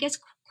 I guess,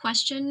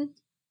 question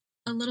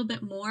a little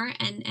bit more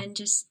and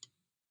just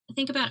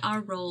think about our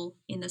role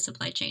in the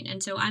supply chain.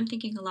 And so I'm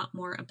thinking a lot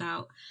more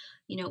about,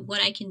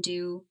 what I can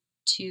do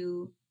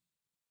to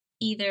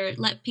either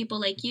let people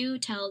like you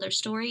tell their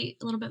story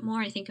a little bit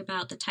more. I think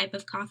about the type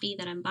of coffee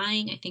that I'm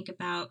buying. I think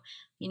about,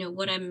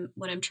 what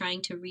I'm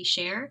trying to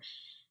reshare,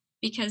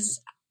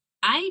 because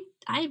I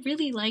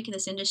really like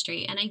this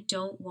industry and I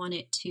don't want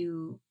it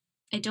to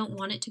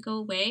go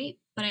away,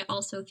 but I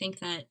also think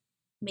that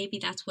maybe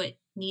that's what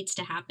needs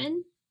to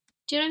happen.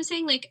 Do you know what I'm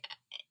saying? Like,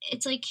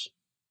 it's like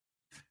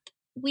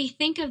we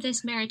think of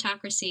this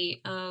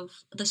meritocracy of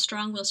the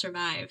strong will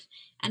survive.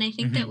 And I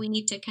think that Hmm. we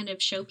need to kind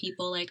of show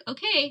people like,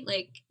 okay,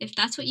 like if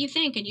that's what you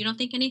think and you don't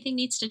think anything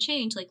needs to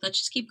change, like let's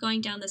just keep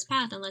going down this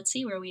path and let's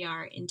see where we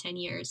are in 10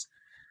 years.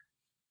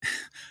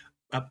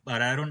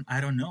 But I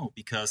don't know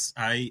because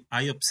I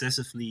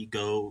obsessively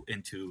go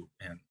into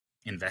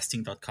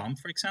investing.com,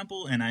 for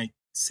example, and I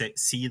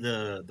see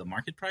the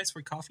market price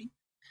for coffee.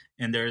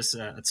 And there's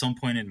at some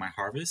point in my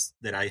harvest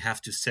that I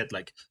have to set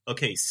like,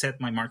 okay,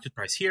 set my market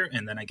price here,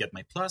 and then I get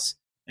my plus,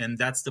 and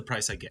that's the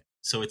price I get.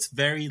 So it's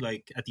very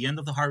like at the end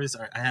of the harvest,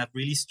 I have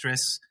really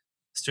stress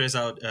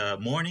out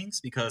mornings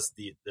because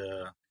the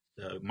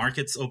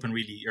markets open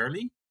really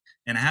early,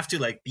 and I have to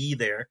like be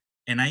there.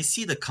 And I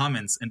see the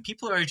comments, and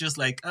people are just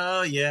like,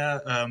 "Oh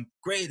yeah,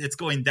 great, it's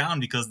going down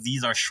because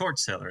these are short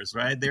sellers,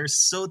 right? They're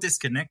so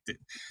disconnected.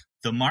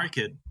 The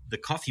market, the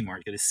coffee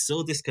market, is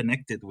so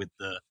disconnected with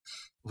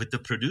the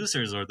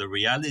producers or the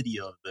reality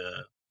of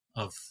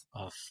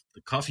of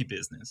the coffee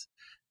business.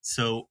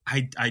 So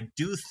I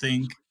do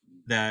think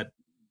that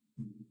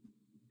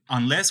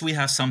unless we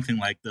have something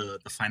like the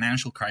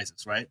financial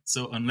crisis, right?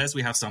 So unless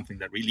we have something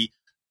that really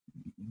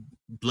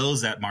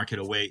blows that market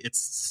away, it's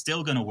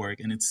still gonna work,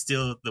 and it's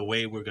still the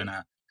way we're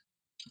gonna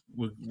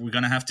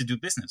have to do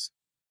business.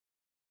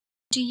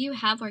 Do you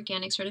have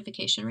organic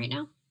certification right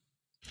now?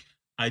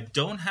 I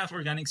don't have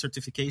organic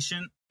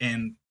certification,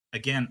 and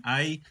again,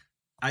 I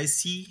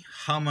see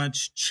how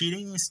much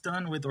cheating is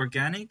done with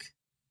organic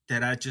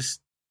that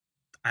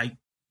I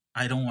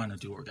I don't want to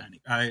do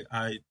organic.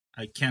 I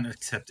can't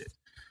accept it.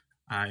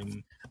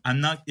 I'm I'm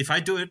not. If I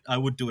do it, I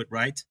would do it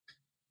right,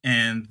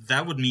 and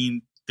that would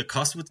mean the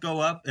cost would go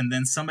up, and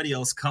then somebody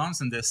else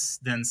comes and this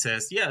then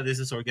says, yeah, this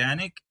is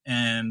organic,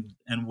 and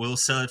we'll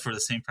sell it for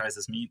the same price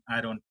as me. I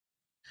don't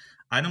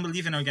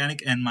believe in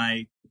organic, and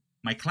my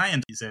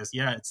client, he says,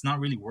 yeah, it's not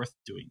really worth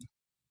doing.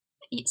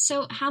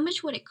 So, how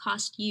much would it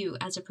cost you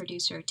as a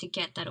producer to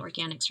get that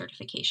organic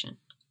certification?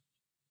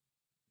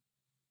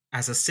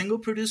 As a single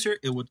producer,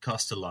 it would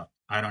cost a lot.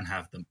 I don't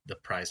have the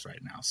price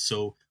right now.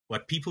 So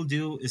what people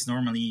do is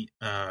normally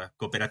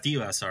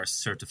cooperativas are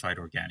certified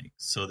organic.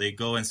 So they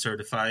go and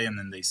certify, and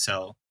then they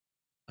sell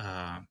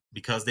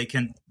because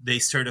they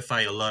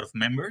certify a lot of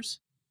members.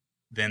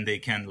 Then they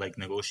can like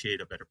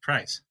negotiate a better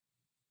price.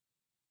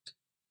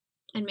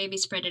 And maybe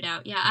spread it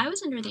out. Yeah, I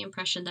was under the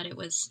impression that it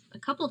was a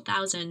couple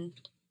thousand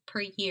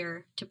per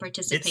year to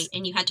participate, It's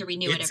and you had to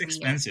renew it it's every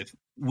year. expensive.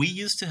 We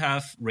used to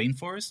have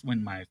rainforest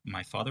when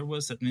my father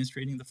was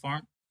administrating the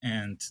farm,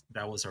 and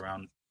that was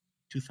around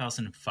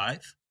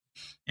 2005.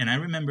 And I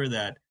remember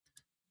that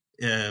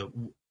uh,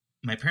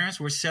 my parents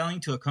were selling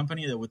to a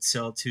company that would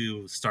sell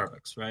to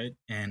Starbucks, right?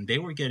 And they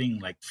were getting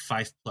like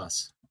 5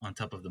 plus on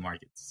top of the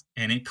markets,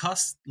 and it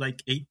cost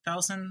like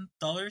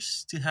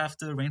 $8,000 to have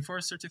the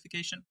rainforest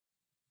certification.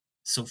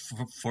 So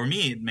for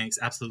me, it makes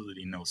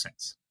absolutely no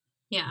sense.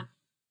 Yeah.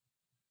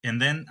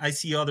 And then I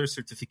see other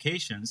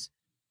certifications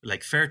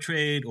like fair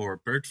trade or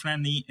bird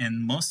friendly,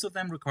 and most of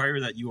them require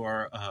that you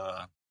are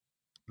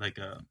like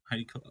a how do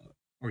you call it?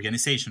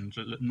 Organization,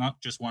 not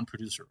just one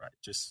producer, right?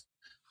 Just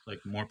like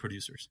more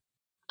producers.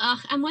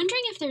 I'm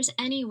wondering if there's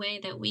any way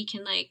that we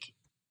can like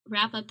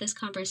wrap up this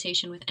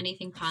conversation with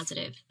anything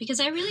positive because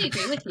I really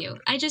agree with you.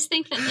 I just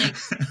think that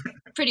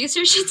like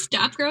producers should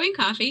stop growing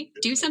coffee,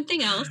 do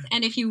something else,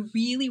 and if you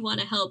really want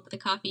to help the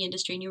coffee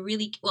industry and you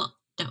really well,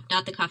 no,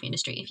 not the coffee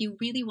industry. If you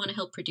really want to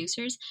help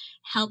producers,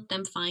 help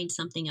them find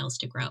something else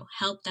to grow.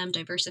 Help them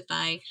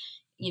diversify,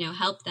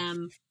 help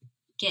them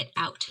get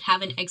out,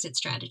 have an exit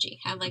strategy,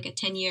 have like a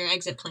 10-year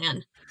exit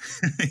plan,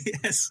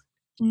 Yes.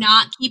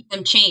 not keep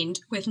them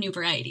chained with new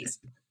varieties.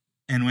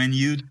 And when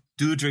you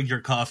do drink your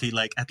coffee,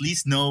 like at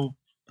least know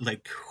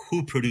like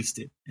who produced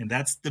it, and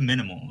that's the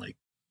minimum. Like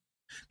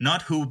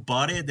not who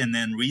bought it and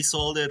then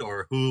resold it,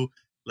 or who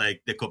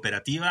like the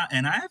cooperativa.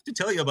 And I have to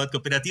tell you about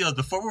cooperativas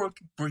before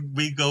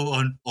we go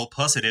on all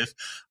positive.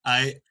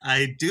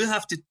 I do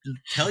have to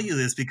tell you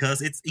this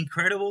because it's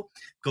incredible.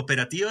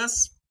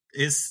 Cooperativas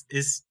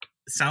is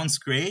sounds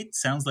great,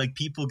 sounds like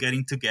people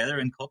getting together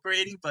and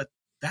cooperating, but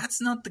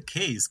that's not the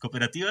case.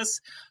 Cooperativas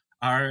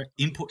are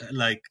input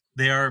like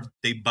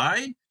they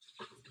buy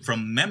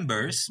from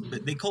members,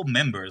 but they call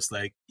members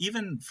like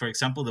even for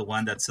example the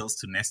one that sells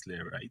to Nestle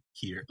right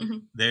here. Mm-hmm.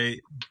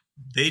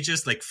 They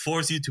just like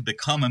force you to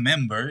become a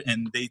member,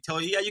 and they tell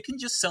you, yeah, you can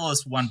just sell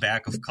us one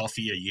bag of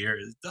coffee a year,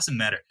 it doesn't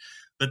matter.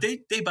 But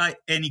they buy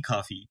any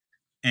coffee,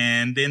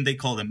 and then they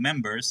call them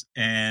members,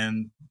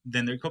 and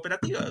then they're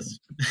cooperativas.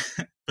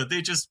 But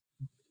they just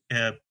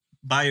uh,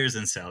 buyers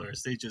and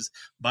sellers, they just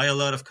buy a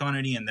lot of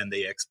quantity and then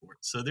they export,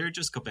 so they're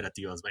just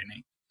cooperativas by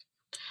name.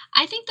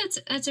 I think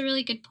that's a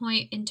really good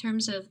point in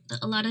terms of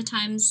a lot of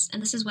times,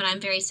 and this is what I'm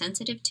very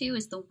sensitive to,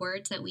 is the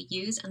words that we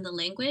use and the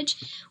language.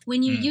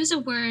 When you use a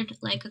word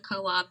like a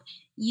co-op,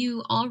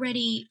 you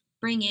already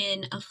bring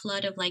in a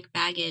flood of like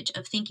baggage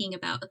of thinking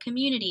about a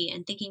community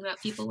and thinking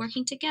about people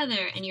working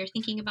together, and you're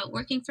thinking about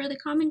working for the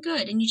common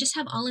good, and you just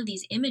have all of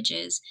these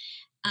images.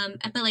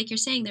 But like you're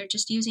saying, they're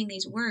just using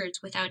these words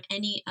without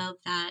any of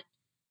that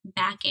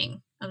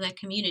backing of that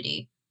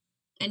community.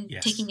 and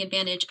Yes. taking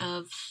advantage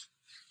of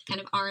kind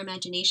of our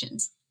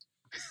imaginations.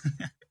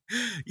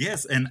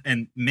 Yes,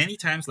 and many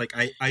times, like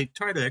I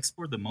try to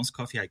export the most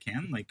coffee I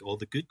can, like all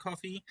the good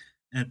coffee,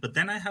 but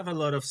then I have a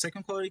lot of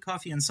second quality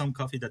coffee and some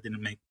coffee that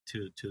didn't make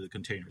to the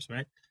containers,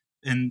 right?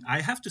 And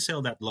I have to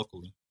sell that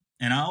locally,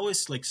 and I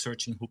always like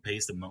searching who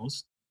pays the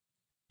most,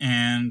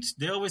 and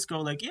they always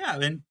go like, yeah,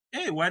 and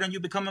hey, why don't you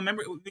become a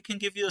member? We can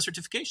give you a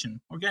certification,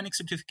 organic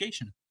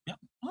certification. Yeah,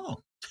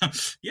 oh,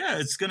 yeah,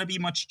 it's gonna be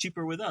much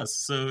cheaper with us.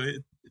 So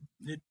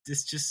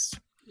it's just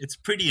it's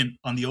pretty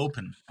on the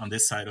open on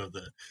this side of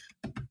the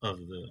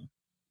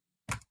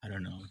I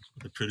don't know,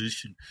 the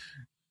production.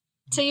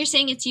 So you're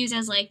saying it's used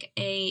as like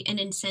an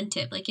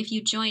incentive. Like if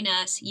you join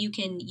us, you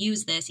can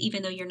use this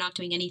even though you're not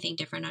doing anything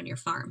different on your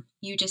farm.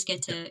 You just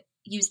get to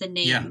use the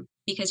name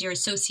because you're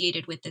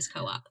associated with this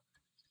co-op.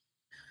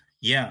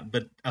 Yeah,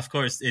 but of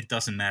course it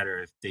doesn't matter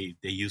if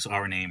they use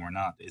our name or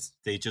not.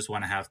 They just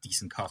want to have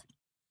decent coffee.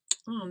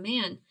 Oh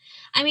man.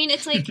 I mean,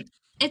 it's like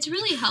it's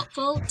really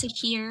helpful to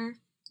hear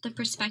the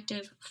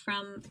perspective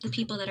from the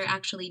people that are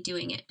actually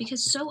doing it,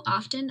 because so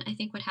often I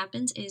think what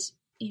happens is,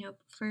 you know,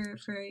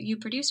 for you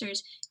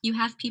producers, you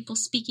have people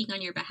speaking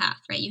on your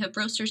behalf, right? You have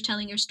roasters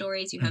telling your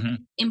stories, you have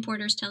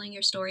importers telling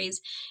your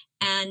stories,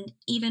 and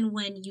even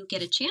when you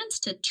get a chance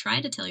to try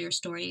to tell your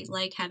story,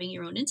 like having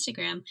your own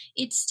Instagram,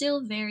 it's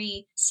still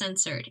very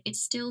censored. It's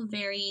still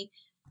very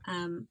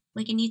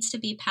like it needs to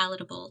be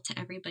palatable to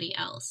everybody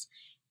else.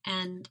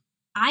 And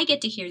I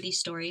get to hear these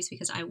stories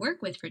because I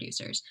work with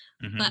producers,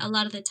 but a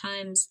lot of the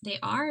times they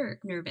are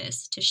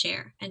nervous to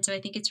share. And so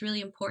I think it's really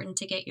important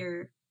to get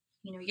your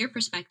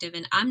perspective.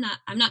 And I'm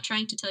not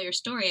trying to tell your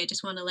story. I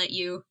just want to let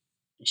you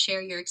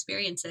share your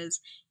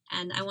experiences.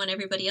 And I want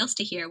everybody else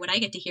to hear what I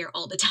get to hear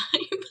all the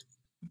time.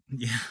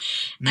 Yeah.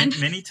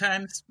 Many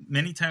times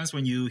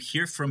when you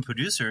hear from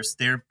producers,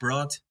 they're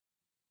brought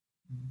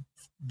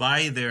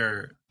by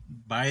their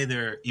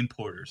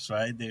importers,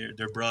 right?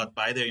 They're brought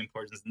by their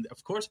importers. And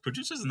of course,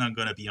 producers are not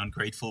going to be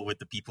ungrateful with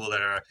the people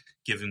that are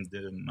giving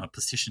them a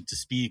position to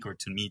speak or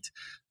to meet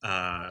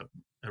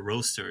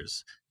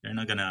roasters. They're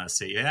not going to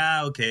say,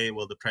 yeah, okay,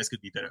 well, the price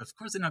could be better. Of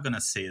course, they're not going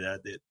to say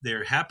that.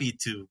 They're happy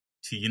to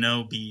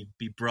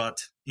be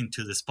brought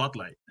into the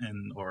spotlight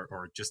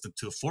or just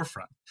to a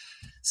forefront.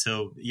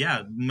 So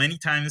yeah, many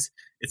times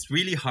it's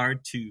really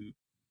hard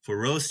for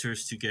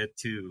roasters to get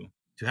to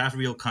have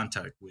real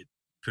contact with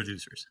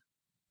producers.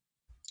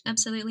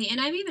 Absolutely.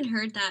 And I've even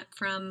heard that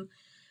from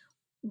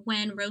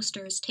when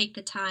roasters take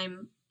the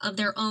time of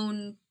their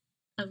own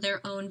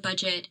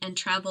budget and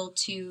travel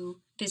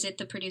to visit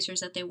the producers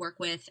that they work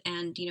with,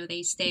 and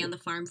they stay on the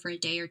farm for a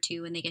day or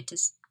two and they get to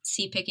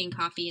see picking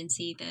coffee and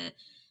see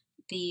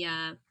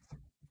the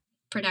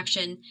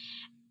production.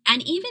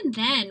 And even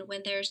then,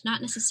 when there's not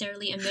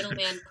necessarily a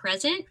middleman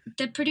present,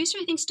 the producer,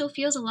 I think, still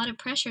feels a lot of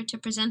pressure to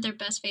present their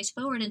best face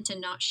forward and to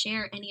not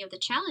share any of the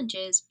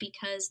challenges,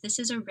 because this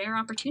is a rare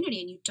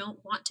opportunity and you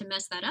don't want to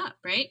mess that up,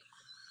 right?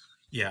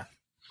 Yeah,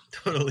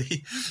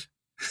 totally.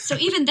 So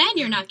even then,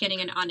 you're not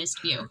getting an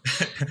honest view.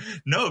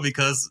 No,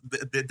 because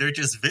they're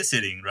just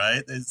visiting,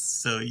 right?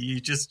 So you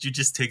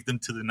just take them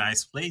to the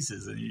nice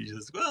places, and you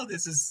just, well,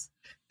 this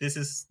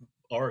is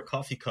our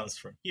coffee comes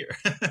from here.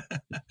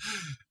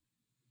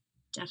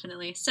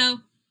 Definitely. So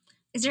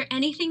is there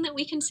anything that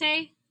we can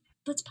say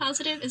that's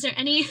positive? Is there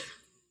any...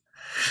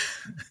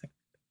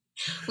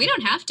 We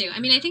don't have to. I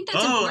mean, I think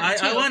that's important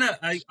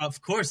too.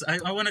 Of course,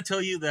 I want to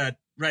tell you that,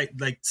 right?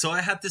 Like, so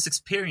I had this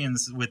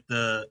experience with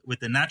the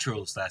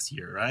naturals last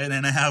year, right?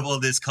 And I have all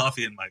this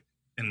coffee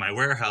in my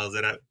warehouse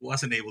that I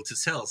wasn't able to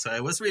sell. So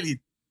I was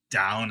really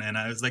down, and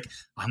I was like,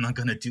 I'm not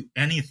going to do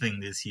anything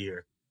this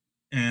year.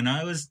 And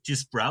I was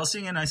just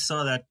browsing, and I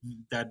saw that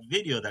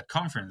video, that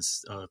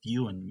conference of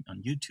you on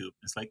YouTube.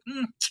 It's like,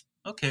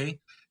 okay,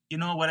 you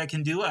know what I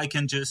can do? I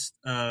can just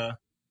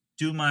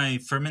do my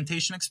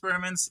fermentation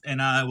experiments,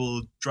 and I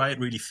will dry it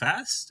really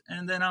fast,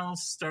 and then I'll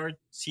start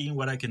seeing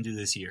what I can do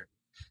this year.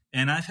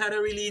 And I've had a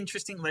really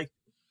interesting,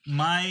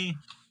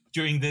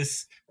 during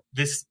this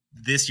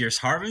year's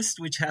harvest,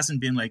 which hasn't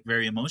been like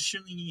very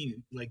emotionally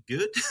like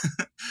good.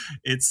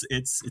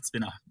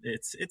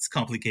 it's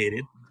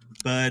complicated,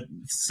 but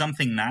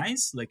something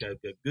nice, like a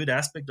good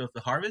aspect of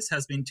the harvest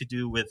has been to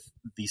do with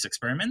these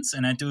experiments.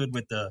 And I do it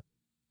with the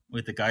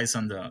guys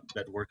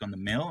that work on the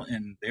mill,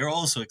 and they're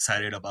also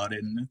excited about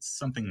it, and it's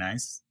something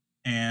nice.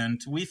 And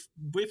we've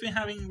been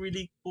having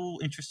really cool,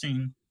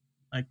 interesting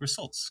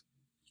results.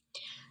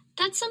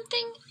 That's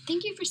something,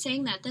 thank you for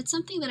saying that. That's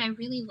something that I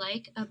really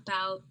like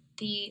about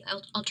the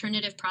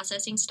alternative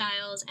processing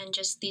styles and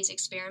just these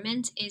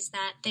experiments, is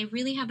that they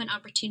really have an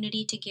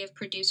opportunity to give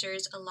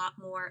producers a lot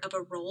more of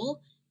a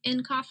role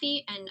in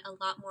coffee and a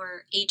lot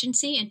more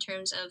agency in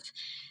terms of,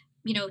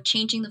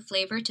 changing the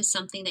flavor to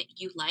something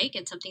that you like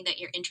and something that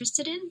you're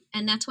interested in.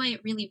 And that's why it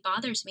really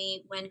bothers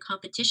me when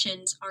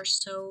competitions are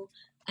so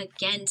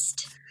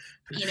against,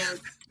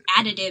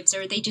 additives,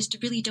 or they just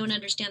really don't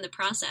understand the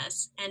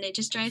process. And it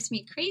just drives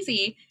me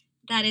crazy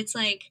that it's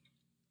like,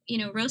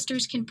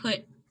 roasters can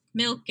put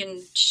milk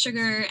and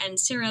sugar and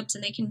syrups,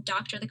 and they can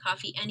doctor the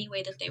coffee any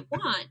way that they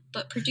want,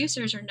 but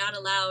producers are not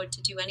allowed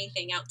to do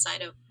anything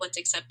outside of what's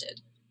accepted.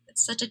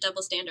 It's such a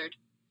double standard.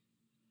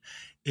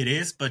 It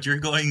is, but you're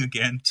going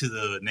again to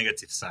the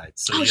negative side.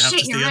 So you have to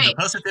stay on right. the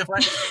positive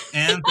one.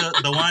 And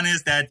the one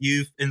is that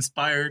you've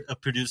inspired a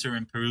producer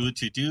in Peru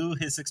to do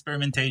his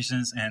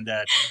experimentations, and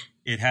that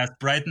it has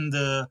brightened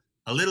a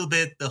little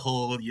bit the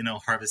whole,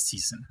 harvest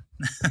season.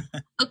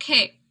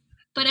 Okay.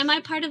 But am I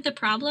part of the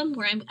problem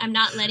where I'm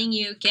not letting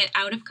you get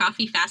out of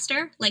coffee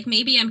faster? Like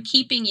maybe I'm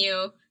keeping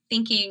you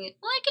thinking,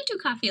 well, I could do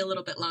coffee a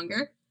little bit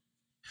longer.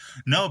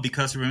 No,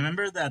 because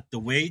remember that the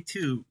way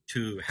to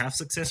have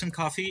success in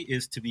coffee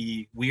is to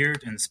be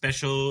weird and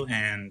special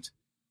and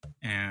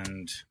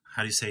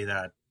how do you say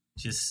that?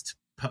 Just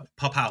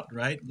pop out,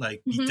 right?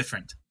 Like be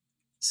different.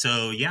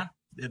 So yeah,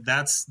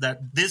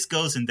 this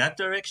goes in that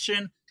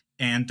direction.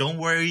 And don't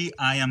worry,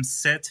 I am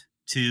set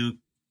to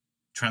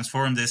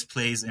transform this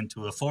place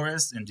into a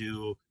forest and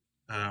do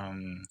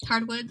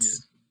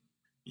hardwoods.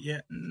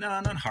 Yeah,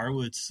 no, not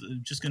hardwoods.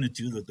 I'm just gonna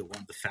do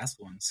the fast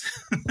ones.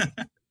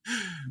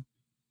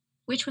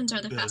 Which ones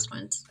are the fast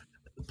ones?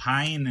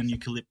 Pine and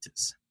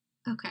eucalyptus.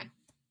 Okay.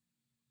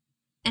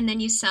 And then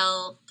you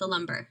sell the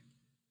lumber.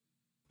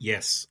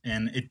 Yes,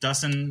 and it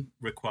doesn't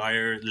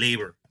require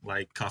labor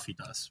like coffee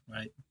does,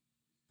 right?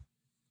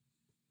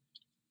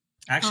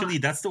 Actually,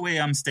 that's the way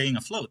I'm staying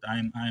afloat.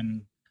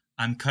 I'm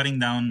cutting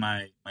down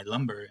my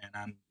lumber, and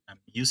I'm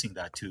using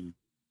that to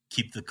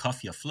keep the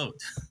coffee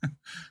afloat.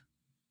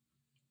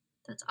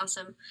 That's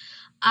awesome.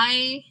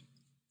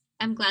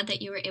 I'm glad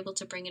that you were able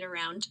to bring it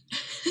around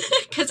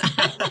because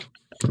I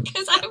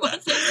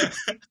wasn't.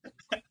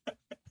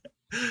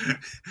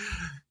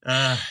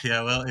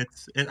 Yeah, well,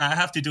 I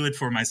have to do it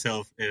for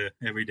myself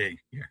every day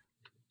here.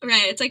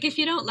 Right. It's like if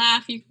you don't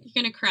laugh, you're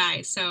going to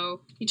cry.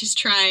 So you just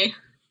try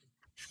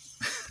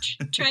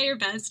your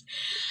best.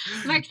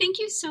 Mark, thank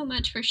you so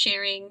much for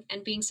sharing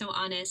and being so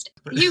honest.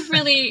 You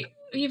really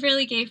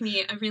gave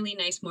me a really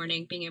nice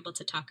morning being able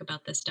to talk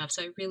about this stuff.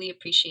 So I really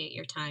appreciate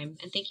your time.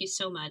 And thank you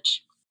so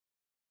much.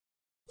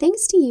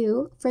 Thanks to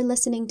you for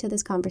listening to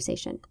this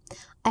conversation.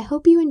 I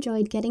hope you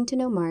enjoyed getting to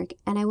know Mark,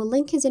 and I will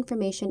link his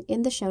information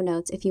in the show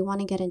notes if you want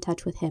to get in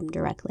touch with him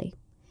directly.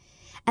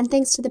 And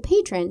thanks to the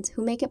patrons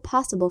who make it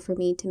possible for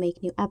me to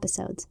make new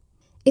episodes.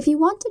 If you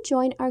want to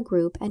join our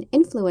group and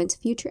influence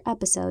future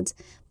episodes,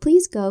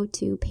 please go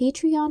to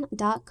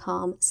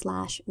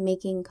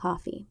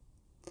patreon.com/makingcoffee.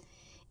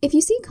 If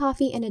you see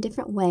coffee in a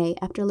different way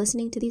after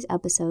listening to these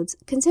episodes,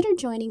 consider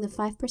joining the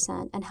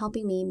 5% and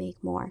helping me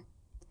make more.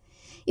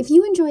 If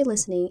you enjoy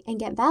listening and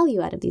get value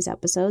out of these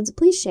episodes,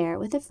 please share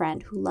with a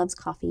friend who loves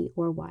coffee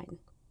or wine.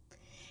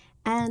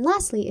 And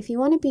lastly, if you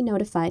want to be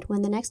notified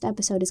when the next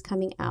episode is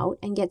coming out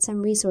and get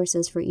some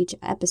resources for each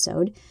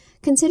episode,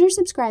 consider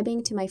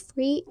subscribing to my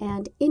free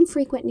and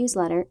infrequent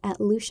newsletter at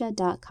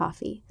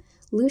lucia.coffee.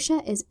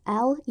 Lucia is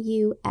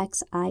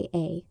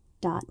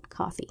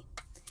LUXIA.coffee.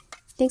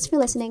 Thanks for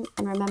listening,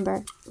 and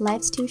remember,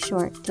 life's too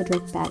short to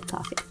drink bad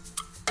coffee.